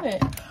 I'm gonna do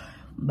it.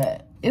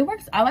 But it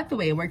works. I like the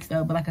way it works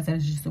though, but like I said,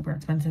 it's just super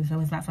expensive, so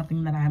it's not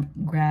something that I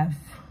grab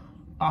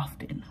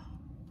often.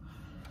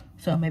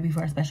 So maybe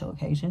for a special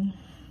occasion.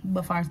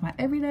 But as far as my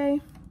everyday,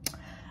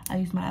 I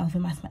use my e.l.f.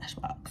 in my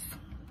Smashbox.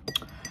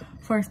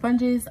 For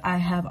sponges, I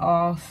have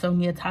all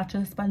Sonia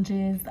Tatcha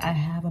sponges. I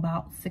have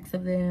about 6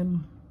 of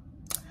them.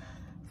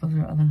 Those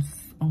are the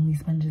only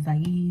sponges I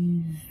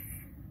use.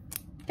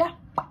 Yeah.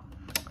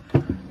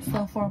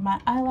 So for my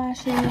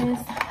eyelashes,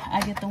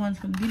 I get the ones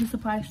from the beauty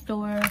supply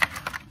store.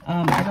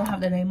 I don't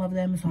have the name of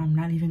them, so I'm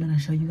not even gonna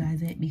show you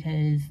guys it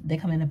because they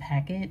come in a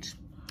package.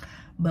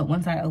 But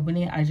once I open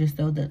it, I just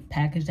throw the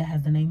package that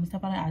has the name and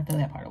stuff on it, I throw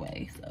that part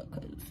away. So,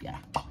 cause yeah,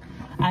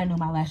 I know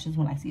my lashes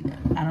when I see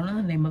them. I don't know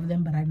the name of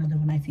them, but I know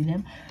them when I see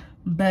them.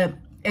 But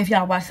if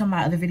y'all watch some of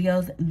my other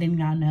videos, then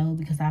y'all know,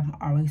 because I'm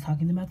always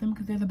talking about them,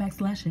 because they're the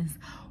best lashes.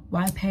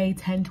 Why pay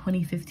 $10,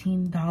 $20,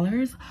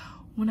 $15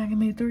 when I can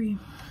make 3?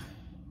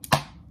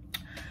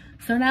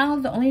 So now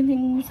the only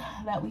things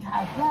that we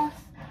have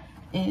left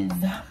is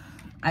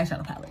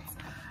eyeshadow palettes.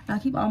 Now I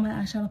keep all my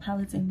eyeshadow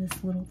palettes in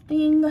this little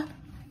thing.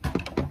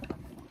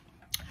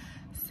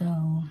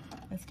 So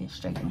let's get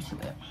straight into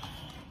it.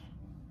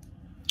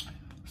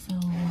 So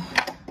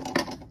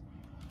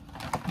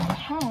I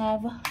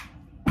have,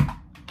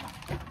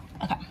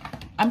 okay,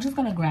 I'm just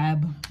gonna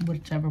grab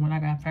whichever one I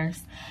grab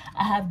first.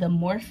 I have the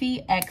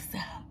Morphe X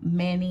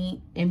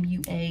Manny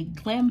MUA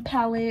Glam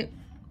Palette.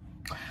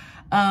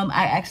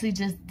 I actually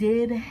just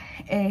did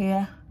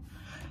a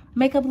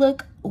makeup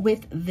look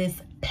with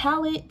this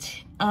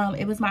palette.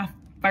 It was my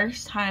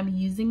first time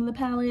using the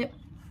palette,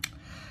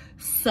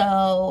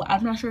 so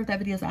I'm not sure if that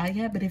video is out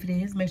yet, but if it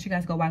is, make sure you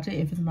guys go watch it.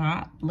 If it's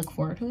not, look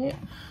forward to it,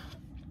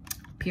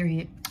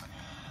 period.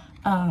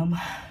 I'm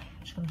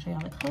just gonna show y'all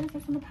the colors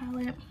that's in the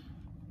palette.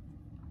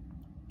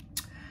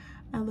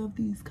 I love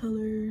these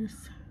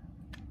colors.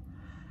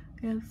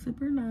 Yeah, it's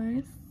super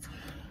nice.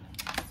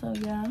 So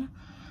yeah,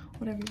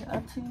 whatever you're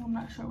up to, I'm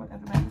not sure what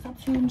everybody's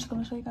up to. I'm just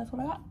gonna show you guys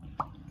what I got.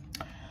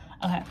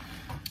 Okay,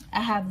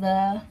 I have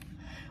the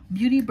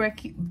Beauty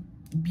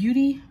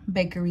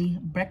Bakery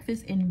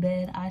Breakfast in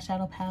Bed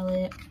eyeshadow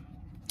palette.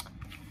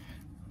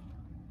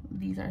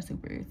 These are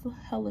super, it's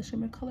hella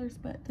shimmer colors,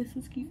 but this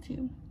is cute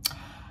too.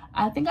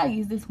 I think I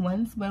used this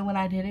once, but when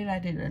I did it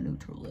a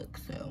neutral look,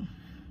 so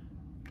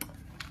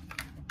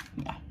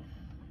yeah.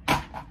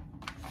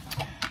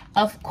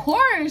 Of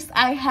course,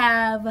 I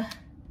have,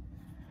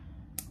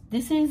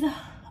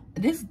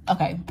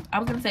 okay, I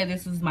was gonna say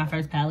this is my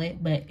first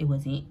palette, but it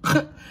wasn't.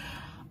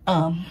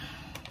 I'm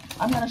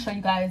gonna show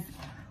you guys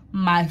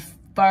my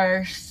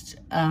first,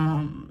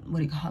 what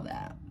do you call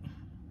that?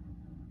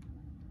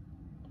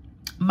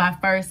 My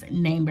first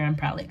name brand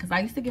palette, because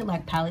I used to get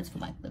like palettes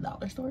from like the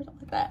dollar store or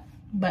something like that.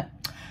 But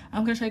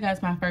I'm gonna show you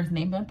guys my first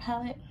name brand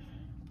palette.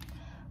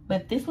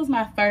 But this was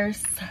my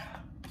first,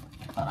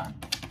 hold on.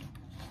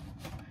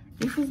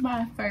 This was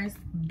my first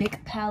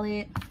big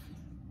palette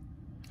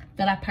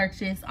that I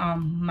purchased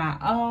on my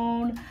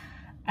own.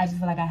 I just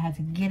feel like I had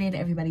to get it.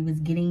 Everybody was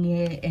getting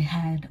it. It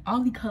had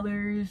all the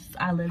colors.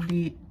 I loved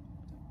it.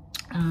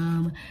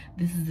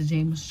 This is the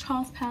James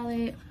Charles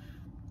palette.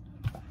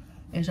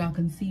 As y'all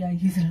can see, I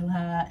use it a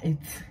lot.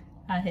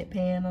 I hit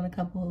pan on a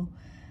couple.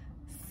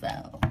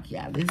 So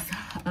yeah, this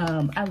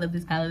I love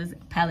this palette. This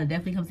palette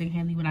definitely comes in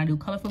handy when I do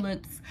colorful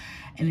looks,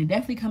 and it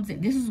definitely comes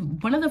in. This is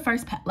one of the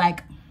first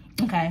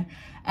okay,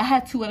 I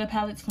had 2 other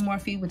palettes from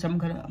Morphe, which I'm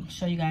gonna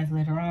show you guys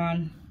later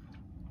on.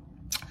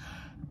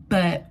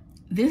 But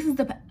this is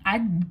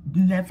I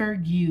never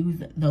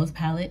use those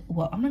palettes.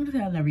 Well, I'm not gonna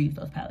say I never use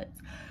those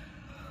palettes.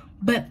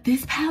 But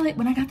this palette,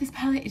 when I got this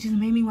palette, it just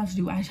made me want to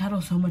do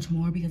eyeshadow so much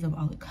more because of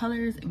all the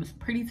colors. It was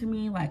pretty to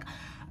me. Like,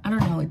 I don't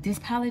know, this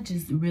palette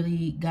just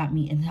really got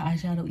me into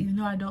eyeshadow, even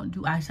though I don't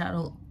do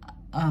eyeshadow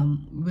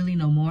really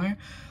no more.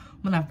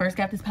 When I first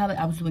got this palette,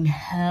 I was doing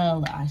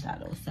hella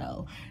eyeshadow.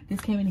 So this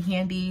came in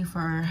handy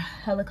for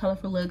hella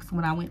colorful looks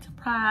when I went to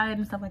Pride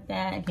and stuff like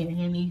that. It came in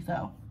handy,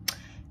 so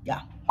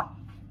yeah.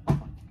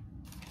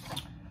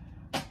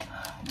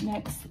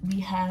 Next,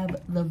 we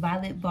have the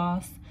Violet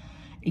Voss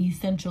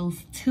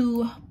Essentials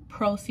 2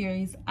 Pro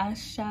Series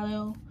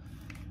eyeshadow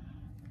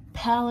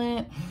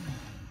palette.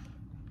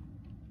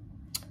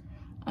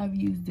 I've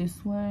used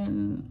this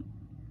one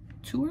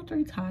 2 or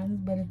 3 times,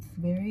 but it's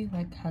very,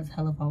 like, has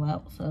hella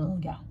fallout, so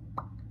yeah.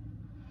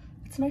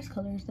 It's nice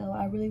colors though.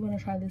 I really want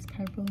to try this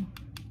purple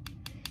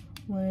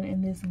one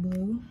and this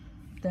blue.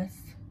 Those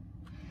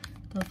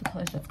are the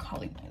colors that's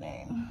calling my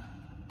name.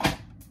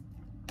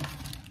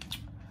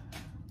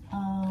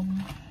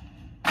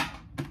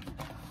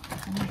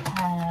 We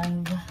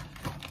have,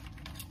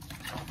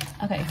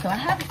 okay, so I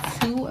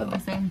have 2 of the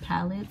same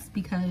palettes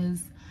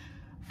because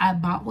I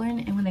bought one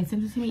and when they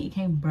sent it to me, it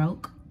came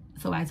broke.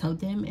 So I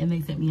told them and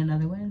they sent me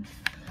another one.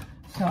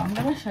 So I'm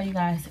gonna show you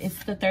guys.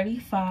 It's the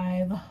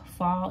 35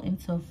 Fall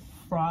into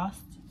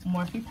Frost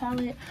Morphe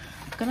palette.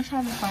 I'm gonna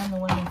try to find the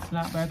one that's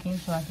not broken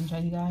so I can show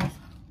you guys.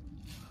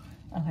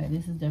 Okay,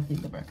 this is definitely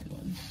the broken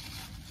one.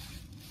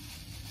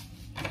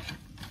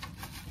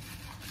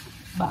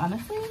 But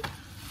honestly,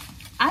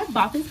 I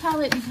bought this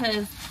palette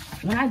because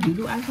when I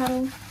do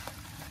eyeshadow,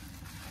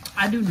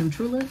 I do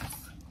neutral looks.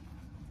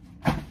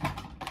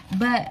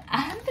 But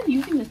I haven't been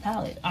using this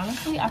palette.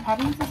 Honestly, I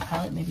probably use this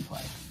palette maybe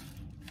twice.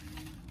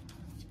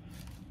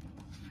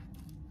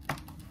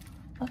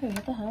 Okay,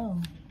 what the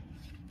hell?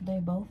 They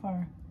both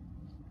are.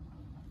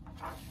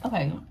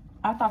 Okay,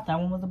 I thought that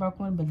one was the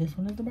broken one, but this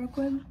one is the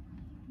broken one.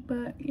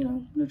 But, you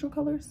know, neutral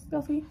colors,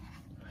 stealthy.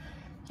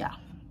 Yeah.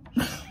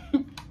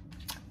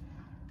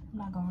 I'm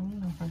not going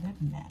no further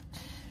than that.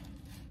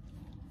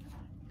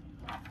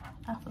 I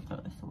have to throw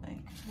this away.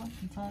 What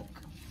the fuck?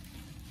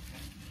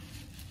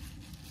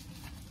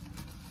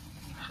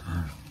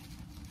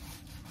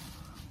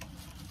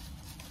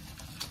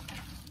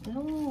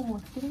 Ew. Oh,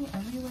 it's getting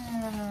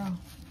everywhere.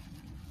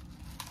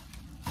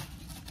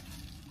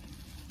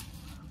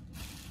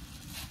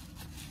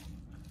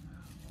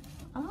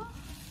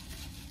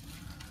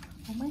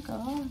 Oh my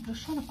god,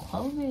 just trying to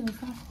close it.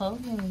 It's not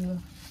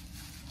closing.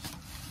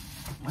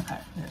 Okay,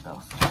 here it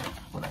goes.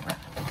 Whatever.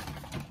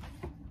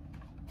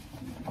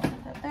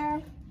 Put that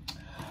there.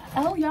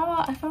 Oh,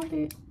 y'all, I found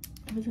it.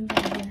 It was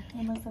inside here.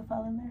 It must have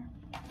fallen there.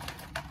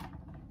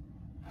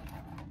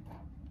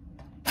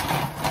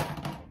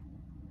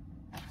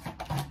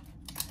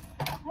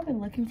 I've been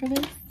looking for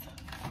this.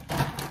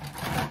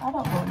 I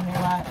don't go in here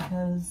a lot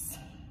because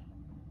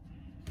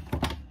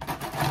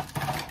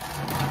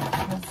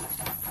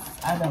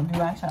I don't do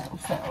eyeshadow,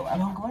 so I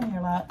don't go in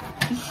here a lot.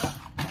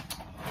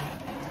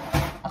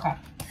 Okay,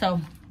 so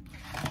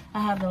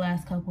I have the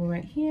last couple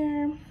right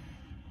here.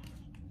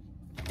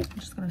 I'm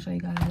just gonna show you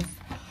guys.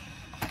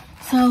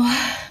 So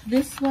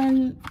this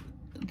one,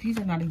 these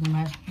are not even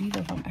lash, these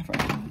are from my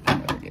friend. I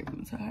never gave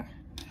them to her.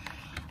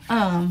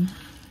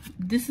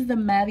 This is the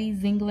Maddie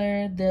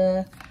Zingler,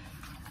 the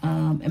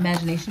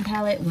Imagination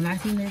palette. When I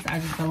seen this, I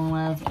just fell in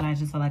love and I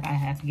just felt like I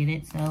had to get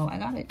it, so I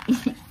got it.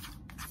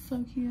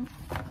 So cute.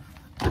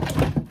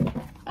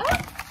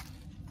 Ah.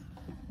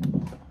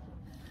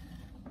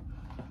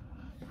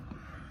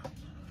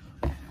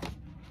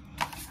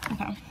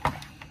 Okay.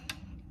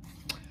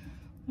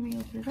 Let me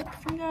open it up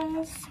for you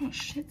guys. Oh,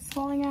 shit's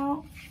falling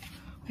out.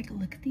 Like,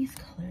 look at these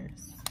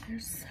colors. They're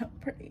so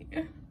pretty.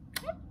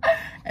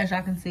 As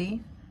y'all can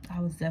see, I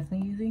was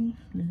definitely using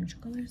the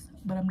neutral colors,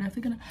 but I'm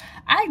definitely gonna,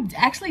 I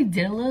actually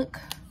did a look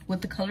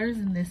with the colors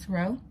in this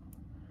row.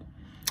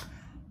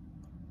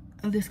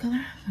 This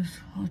color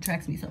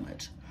attracts me so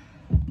much,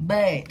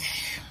 but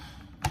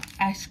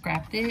I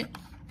scrapped it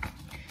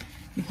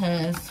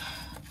because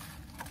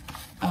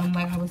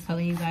like I was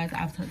telling you guys,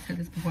 I've said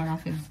this before and I'll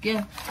say this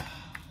again,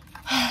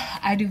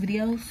 I do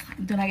videos,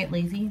 then I get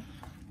lazy,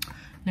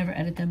 never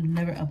edit them,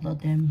 never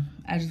upload them.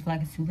 I just feel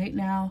like it's too late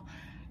now,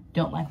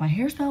 don't like my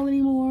hairstyle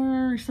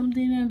anymore or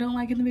something I don't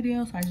like in the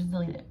video, so I just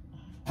delete it.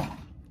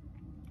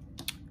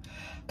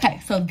 Okay,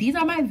 so these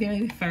are my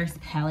very first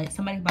palette.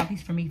 Somebody bought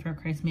these for me for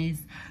Christmas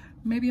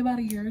maybe about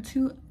a year or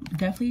two,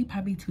 definitely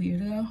probably 2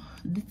 years ago.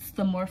 This is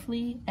the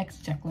Morphe X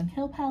Jaclyn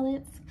Hill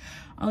palettes.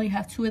 I only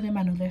have 2 of them.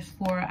 I know there's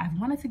 4. I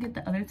wanted to get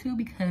the other 2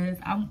 because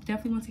I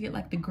definitely want to get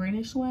like the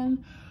greenish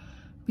one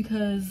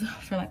because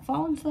for like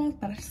fall and stuff,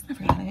 but I just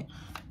never got it.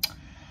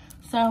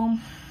 So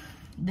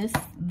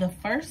the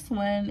first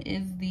one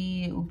is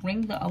the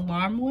Ring the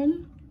Alarm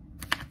one.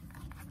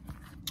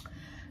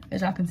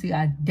 As y'all can see,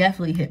 I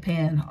definitely hit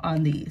pan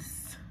on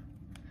these.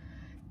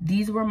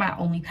 These were my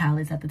only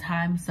palettes at the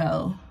time,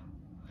 so,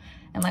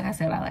 and like I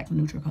said, I like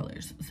neutral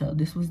colors. So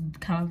this was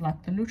kind of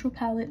like the neutral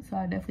palette, so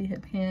I definitely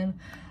hit pan.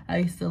 I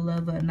used to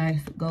love a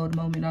nice gold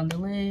moment on the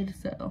lid,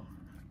 so.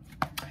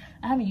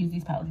 I haven't used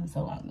these palettes in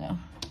so long though.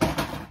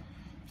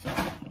 So,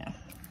 yeah.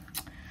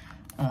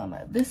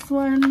 This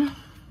one,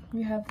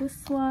 we have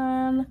this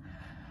one.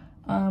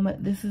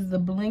 This is the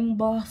Bling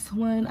Boss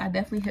one. I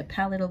definitely hit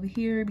palette over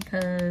here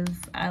because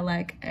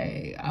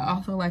I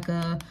also like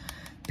a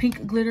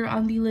pink glitter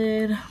on the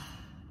lid.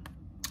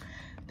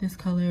 This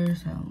color,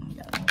 so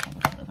yeah, that's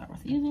the colors I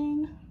was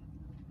using.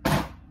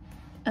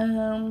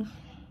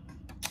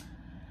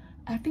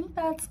 I think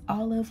that's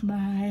all of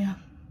my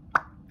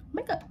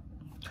makeup.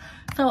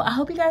 So I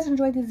hope you guys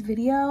enjoyed this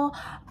video.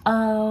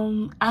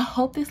 I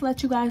hope this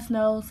let you guys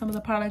know some of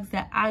the products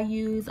that I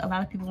use. A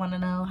lot of people want to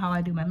know how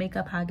I do my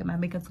makeup, how I get my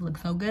makeup to look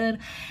so good.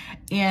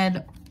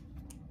 And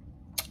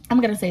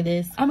I'm gonna say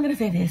this.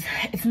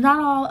 It's not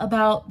all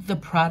about the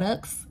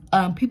products.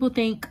 People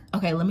think,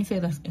 okay, let me say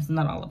this. It's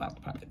not all about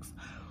the products.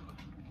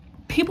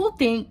 People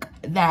think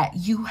that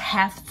you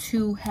have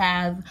to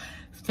have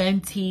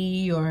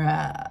Fenty or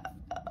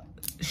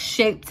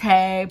Shape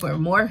Tape or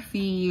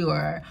Morphe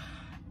or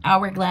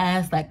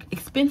Hourglass, like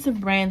expensive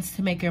brands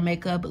to make your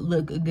makeup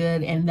look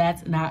good, and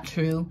that's not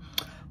true.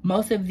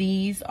 Most of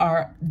these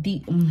are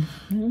let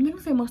me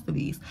say most of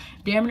these.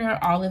 Damn near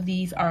all of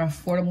these are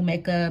affordable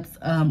makeups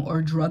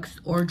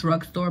or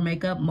drugstore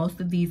makeup. Most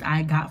of these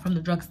I got from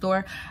the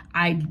drugstore.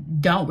 I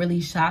don't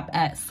really shop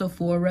at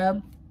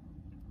Sephora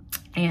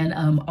and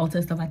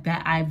Ulta, stuff like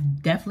that.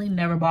 I've definitely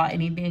never bought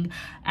anything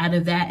out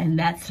of that, and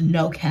that's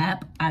no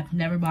cap. I've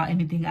never bought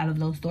anything out of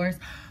those stores.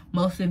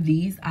 Most of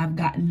these I've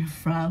gotten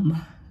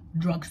from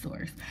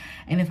drugstores,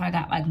 and if I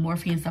got like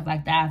Morphe and stuff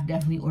like that, I've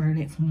definitely ordered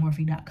it from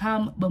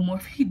Morphe.com, but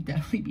Morphe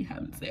definitely be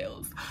having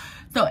sales.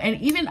 So,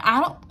 and even I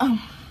don't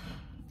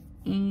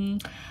I'm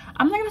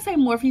not gonna say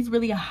Morphe's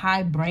really a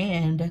high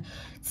brand.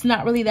 It's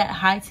not really that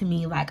high to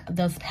me. Like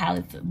those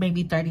palettes,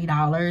 maybe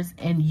 $30,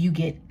 and you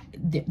get,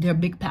 they're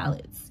big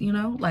palettes, you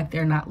know, like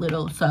they're not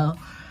little. So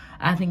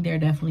I think they're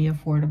definitely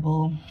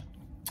affordable.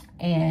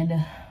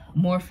 And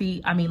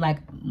Morphe, I mean like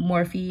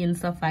Morphe and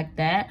stuff like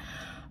that,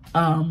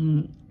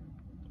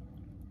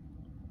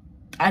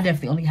 I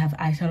definitely only have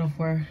eyeshadow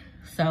for.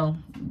 So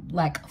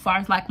like as far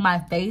as like my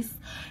face,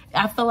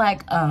 I feel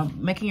like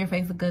making your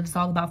face look good, it's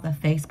all about the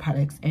face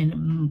products.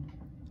 And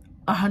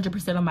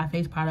 100% of my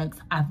face products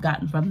I've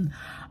gotten from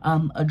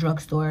a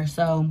drugstore.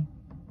 So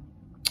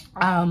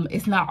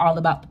it's not all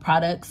about the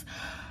products.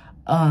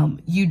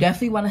 You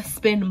definitely want to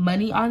spend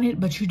money on it,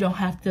 but you don't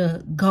have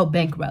to go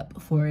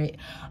bankrupt for it.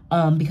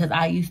 Because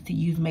I used to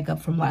use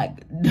makeup from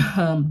like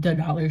the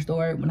dollar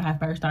store when I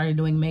first started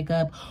doing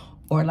makeup,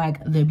 or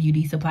like the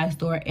beauty supply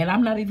store. And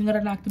I'm not even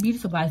gonna knock the beauty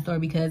supply store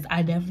because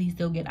I definitely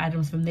still get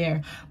items from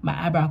there.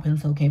 My eyebrow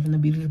pencil came from the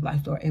beauty supply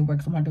store. It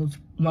works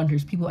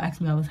wonders. People ask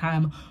me all the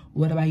time,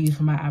 what do I use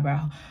for my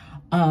eyebrow?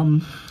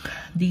 Some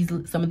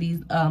of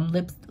these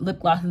lip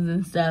glosses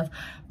and stuff,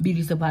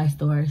 beauty supply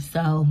store.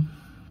 So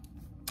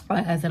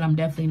like I said, I'm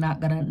definitely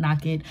not gonna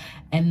knock it.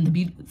 And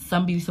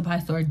some beauty supply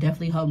stores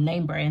definitely hold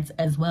name brands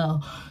as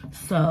well.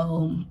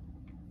 So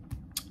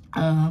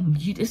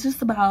it's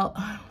just about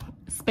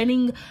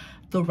spending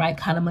the right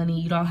kind of money.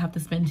 You don't have to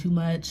spend too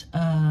much.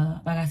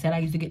 Like I said, I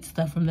used to get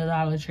stuff from the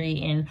Dollar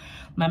Tree and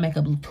my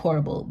makeup looked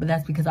horrible, but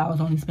that's because I was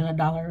only spending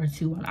 $1 or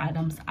 $2 on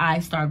items.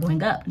 I start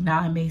going up. Now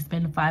I may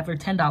spend $5 or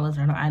 $10 on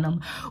an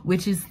item,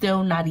 which is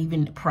still not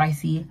even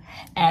pricey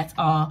at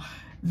all.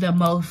 The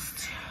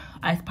most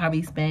I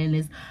probably spend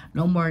is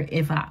no more.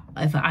 If an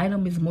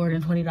item is more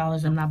than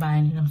 $20, I'm not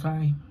buying it. I'm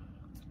sorry.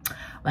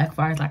 Like as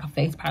far as like a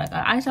face product,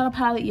 an eyeshadow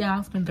palette, yeah,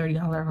 I'll spend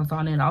 $30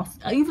 on it. I'll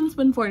even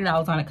spend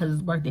 $40 on it because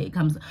it's worth it. It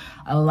comes,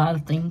 a lot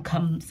of things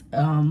comes,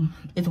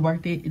 it's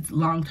worth it. It's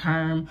long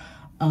term.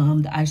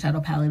 The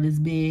eyeshadow palette is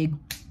big.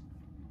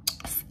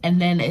 And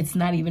then it's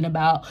not even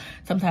about,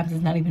 sometimes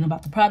it's not even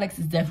about the products.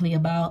 It's definitely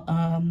about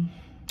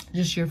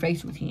just your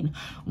face routine.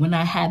 When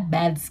I had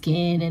bad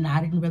skin and I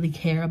didn't really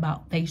care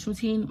about face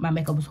routine, my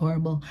makeup was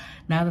horrible.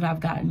 Now that I've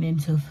gotten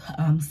into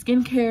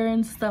skincare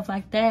and stuff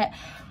like that,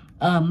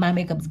 my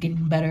makeup's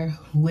getting better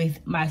with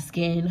my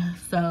skin.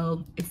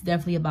 So it's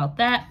definitely about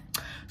that.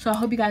 So I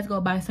hope you guys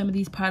go buy some of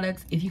these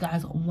products if you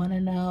guys want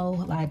to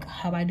know like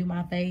how I do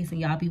my face and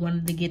y'all be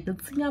wanting to get the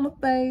tea on the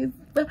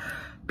face.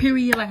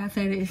 Period. Like I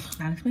said, it's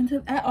not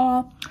expensive at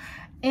all.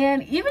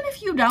 And even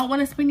if you don't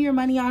want to spend your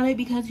money on it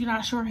because you're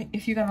not sure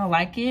if you're gonna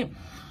like it,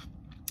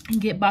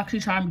 get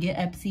Boxy Charm, get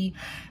Epsy.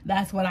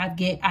 That's what I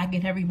get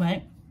every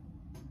month.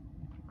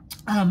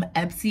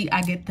 Epsy,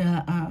 I get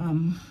the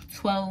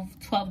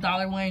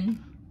 $12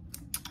 one.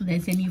 They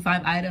send you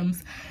 5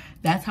 items.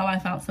 That's how I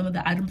found some of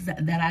the items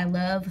that I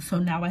love. So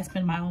now I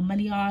spend my own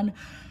money on.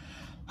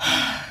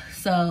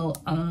 So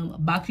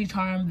Boxy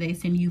Charm, they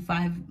send you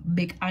 5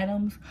 big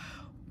items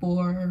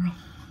for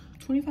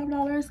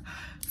 $25.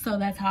 So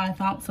that's how I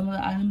found some of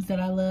the items that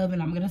I love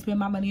and I'm gonna spend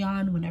my money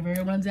on whenever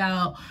it runs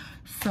out.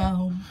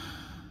 So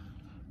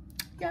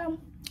yeah,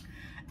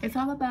 it's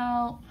all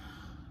about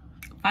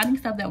finding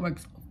stuff that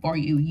works for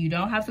you. You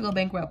don't have to go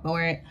bankrupt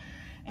for it,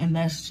 and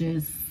that's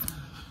just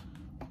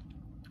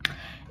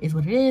is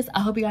what it is.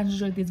 I hope you guys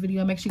enjoyed this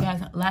video. Make sure you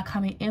guys like,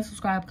 comment, and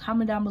subscribe.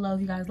 Comment down below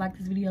if you guys like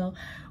this video.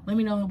 Let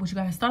me know what you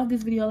guys thought of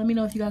this video. Let me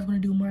know if you guys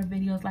want to do more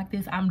videos like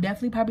this. I'm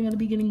definitely probably going to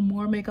be getting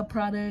more makeup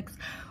products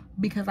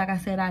because like I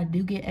said, I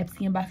do get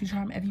Epsy and Boxy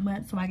Charm every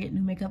month, so I get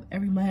new makeup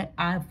every month.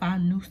 I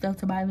find new stuff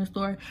to buy in the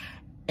store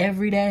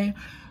every day.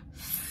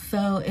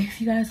 So if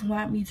you guys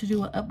want me to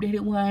do an updated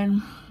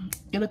one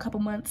in a couple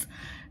months,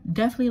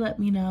 definitely let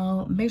me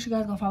know. Make sure you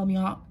guys go follow me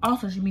on all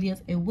social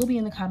medias. It will be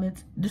in the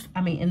comments,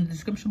 in the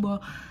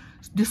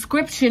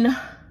description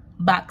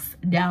box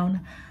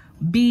down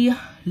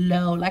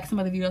below. Like some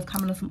other videos,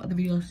 comment on some other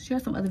videos, share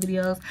some other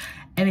videos.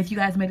 And if you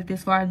guys made it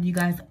this far, you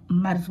guys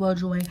might as well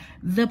join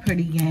the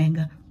Pretty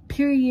Gang.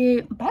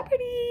 Period. Bye,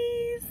 Pretty.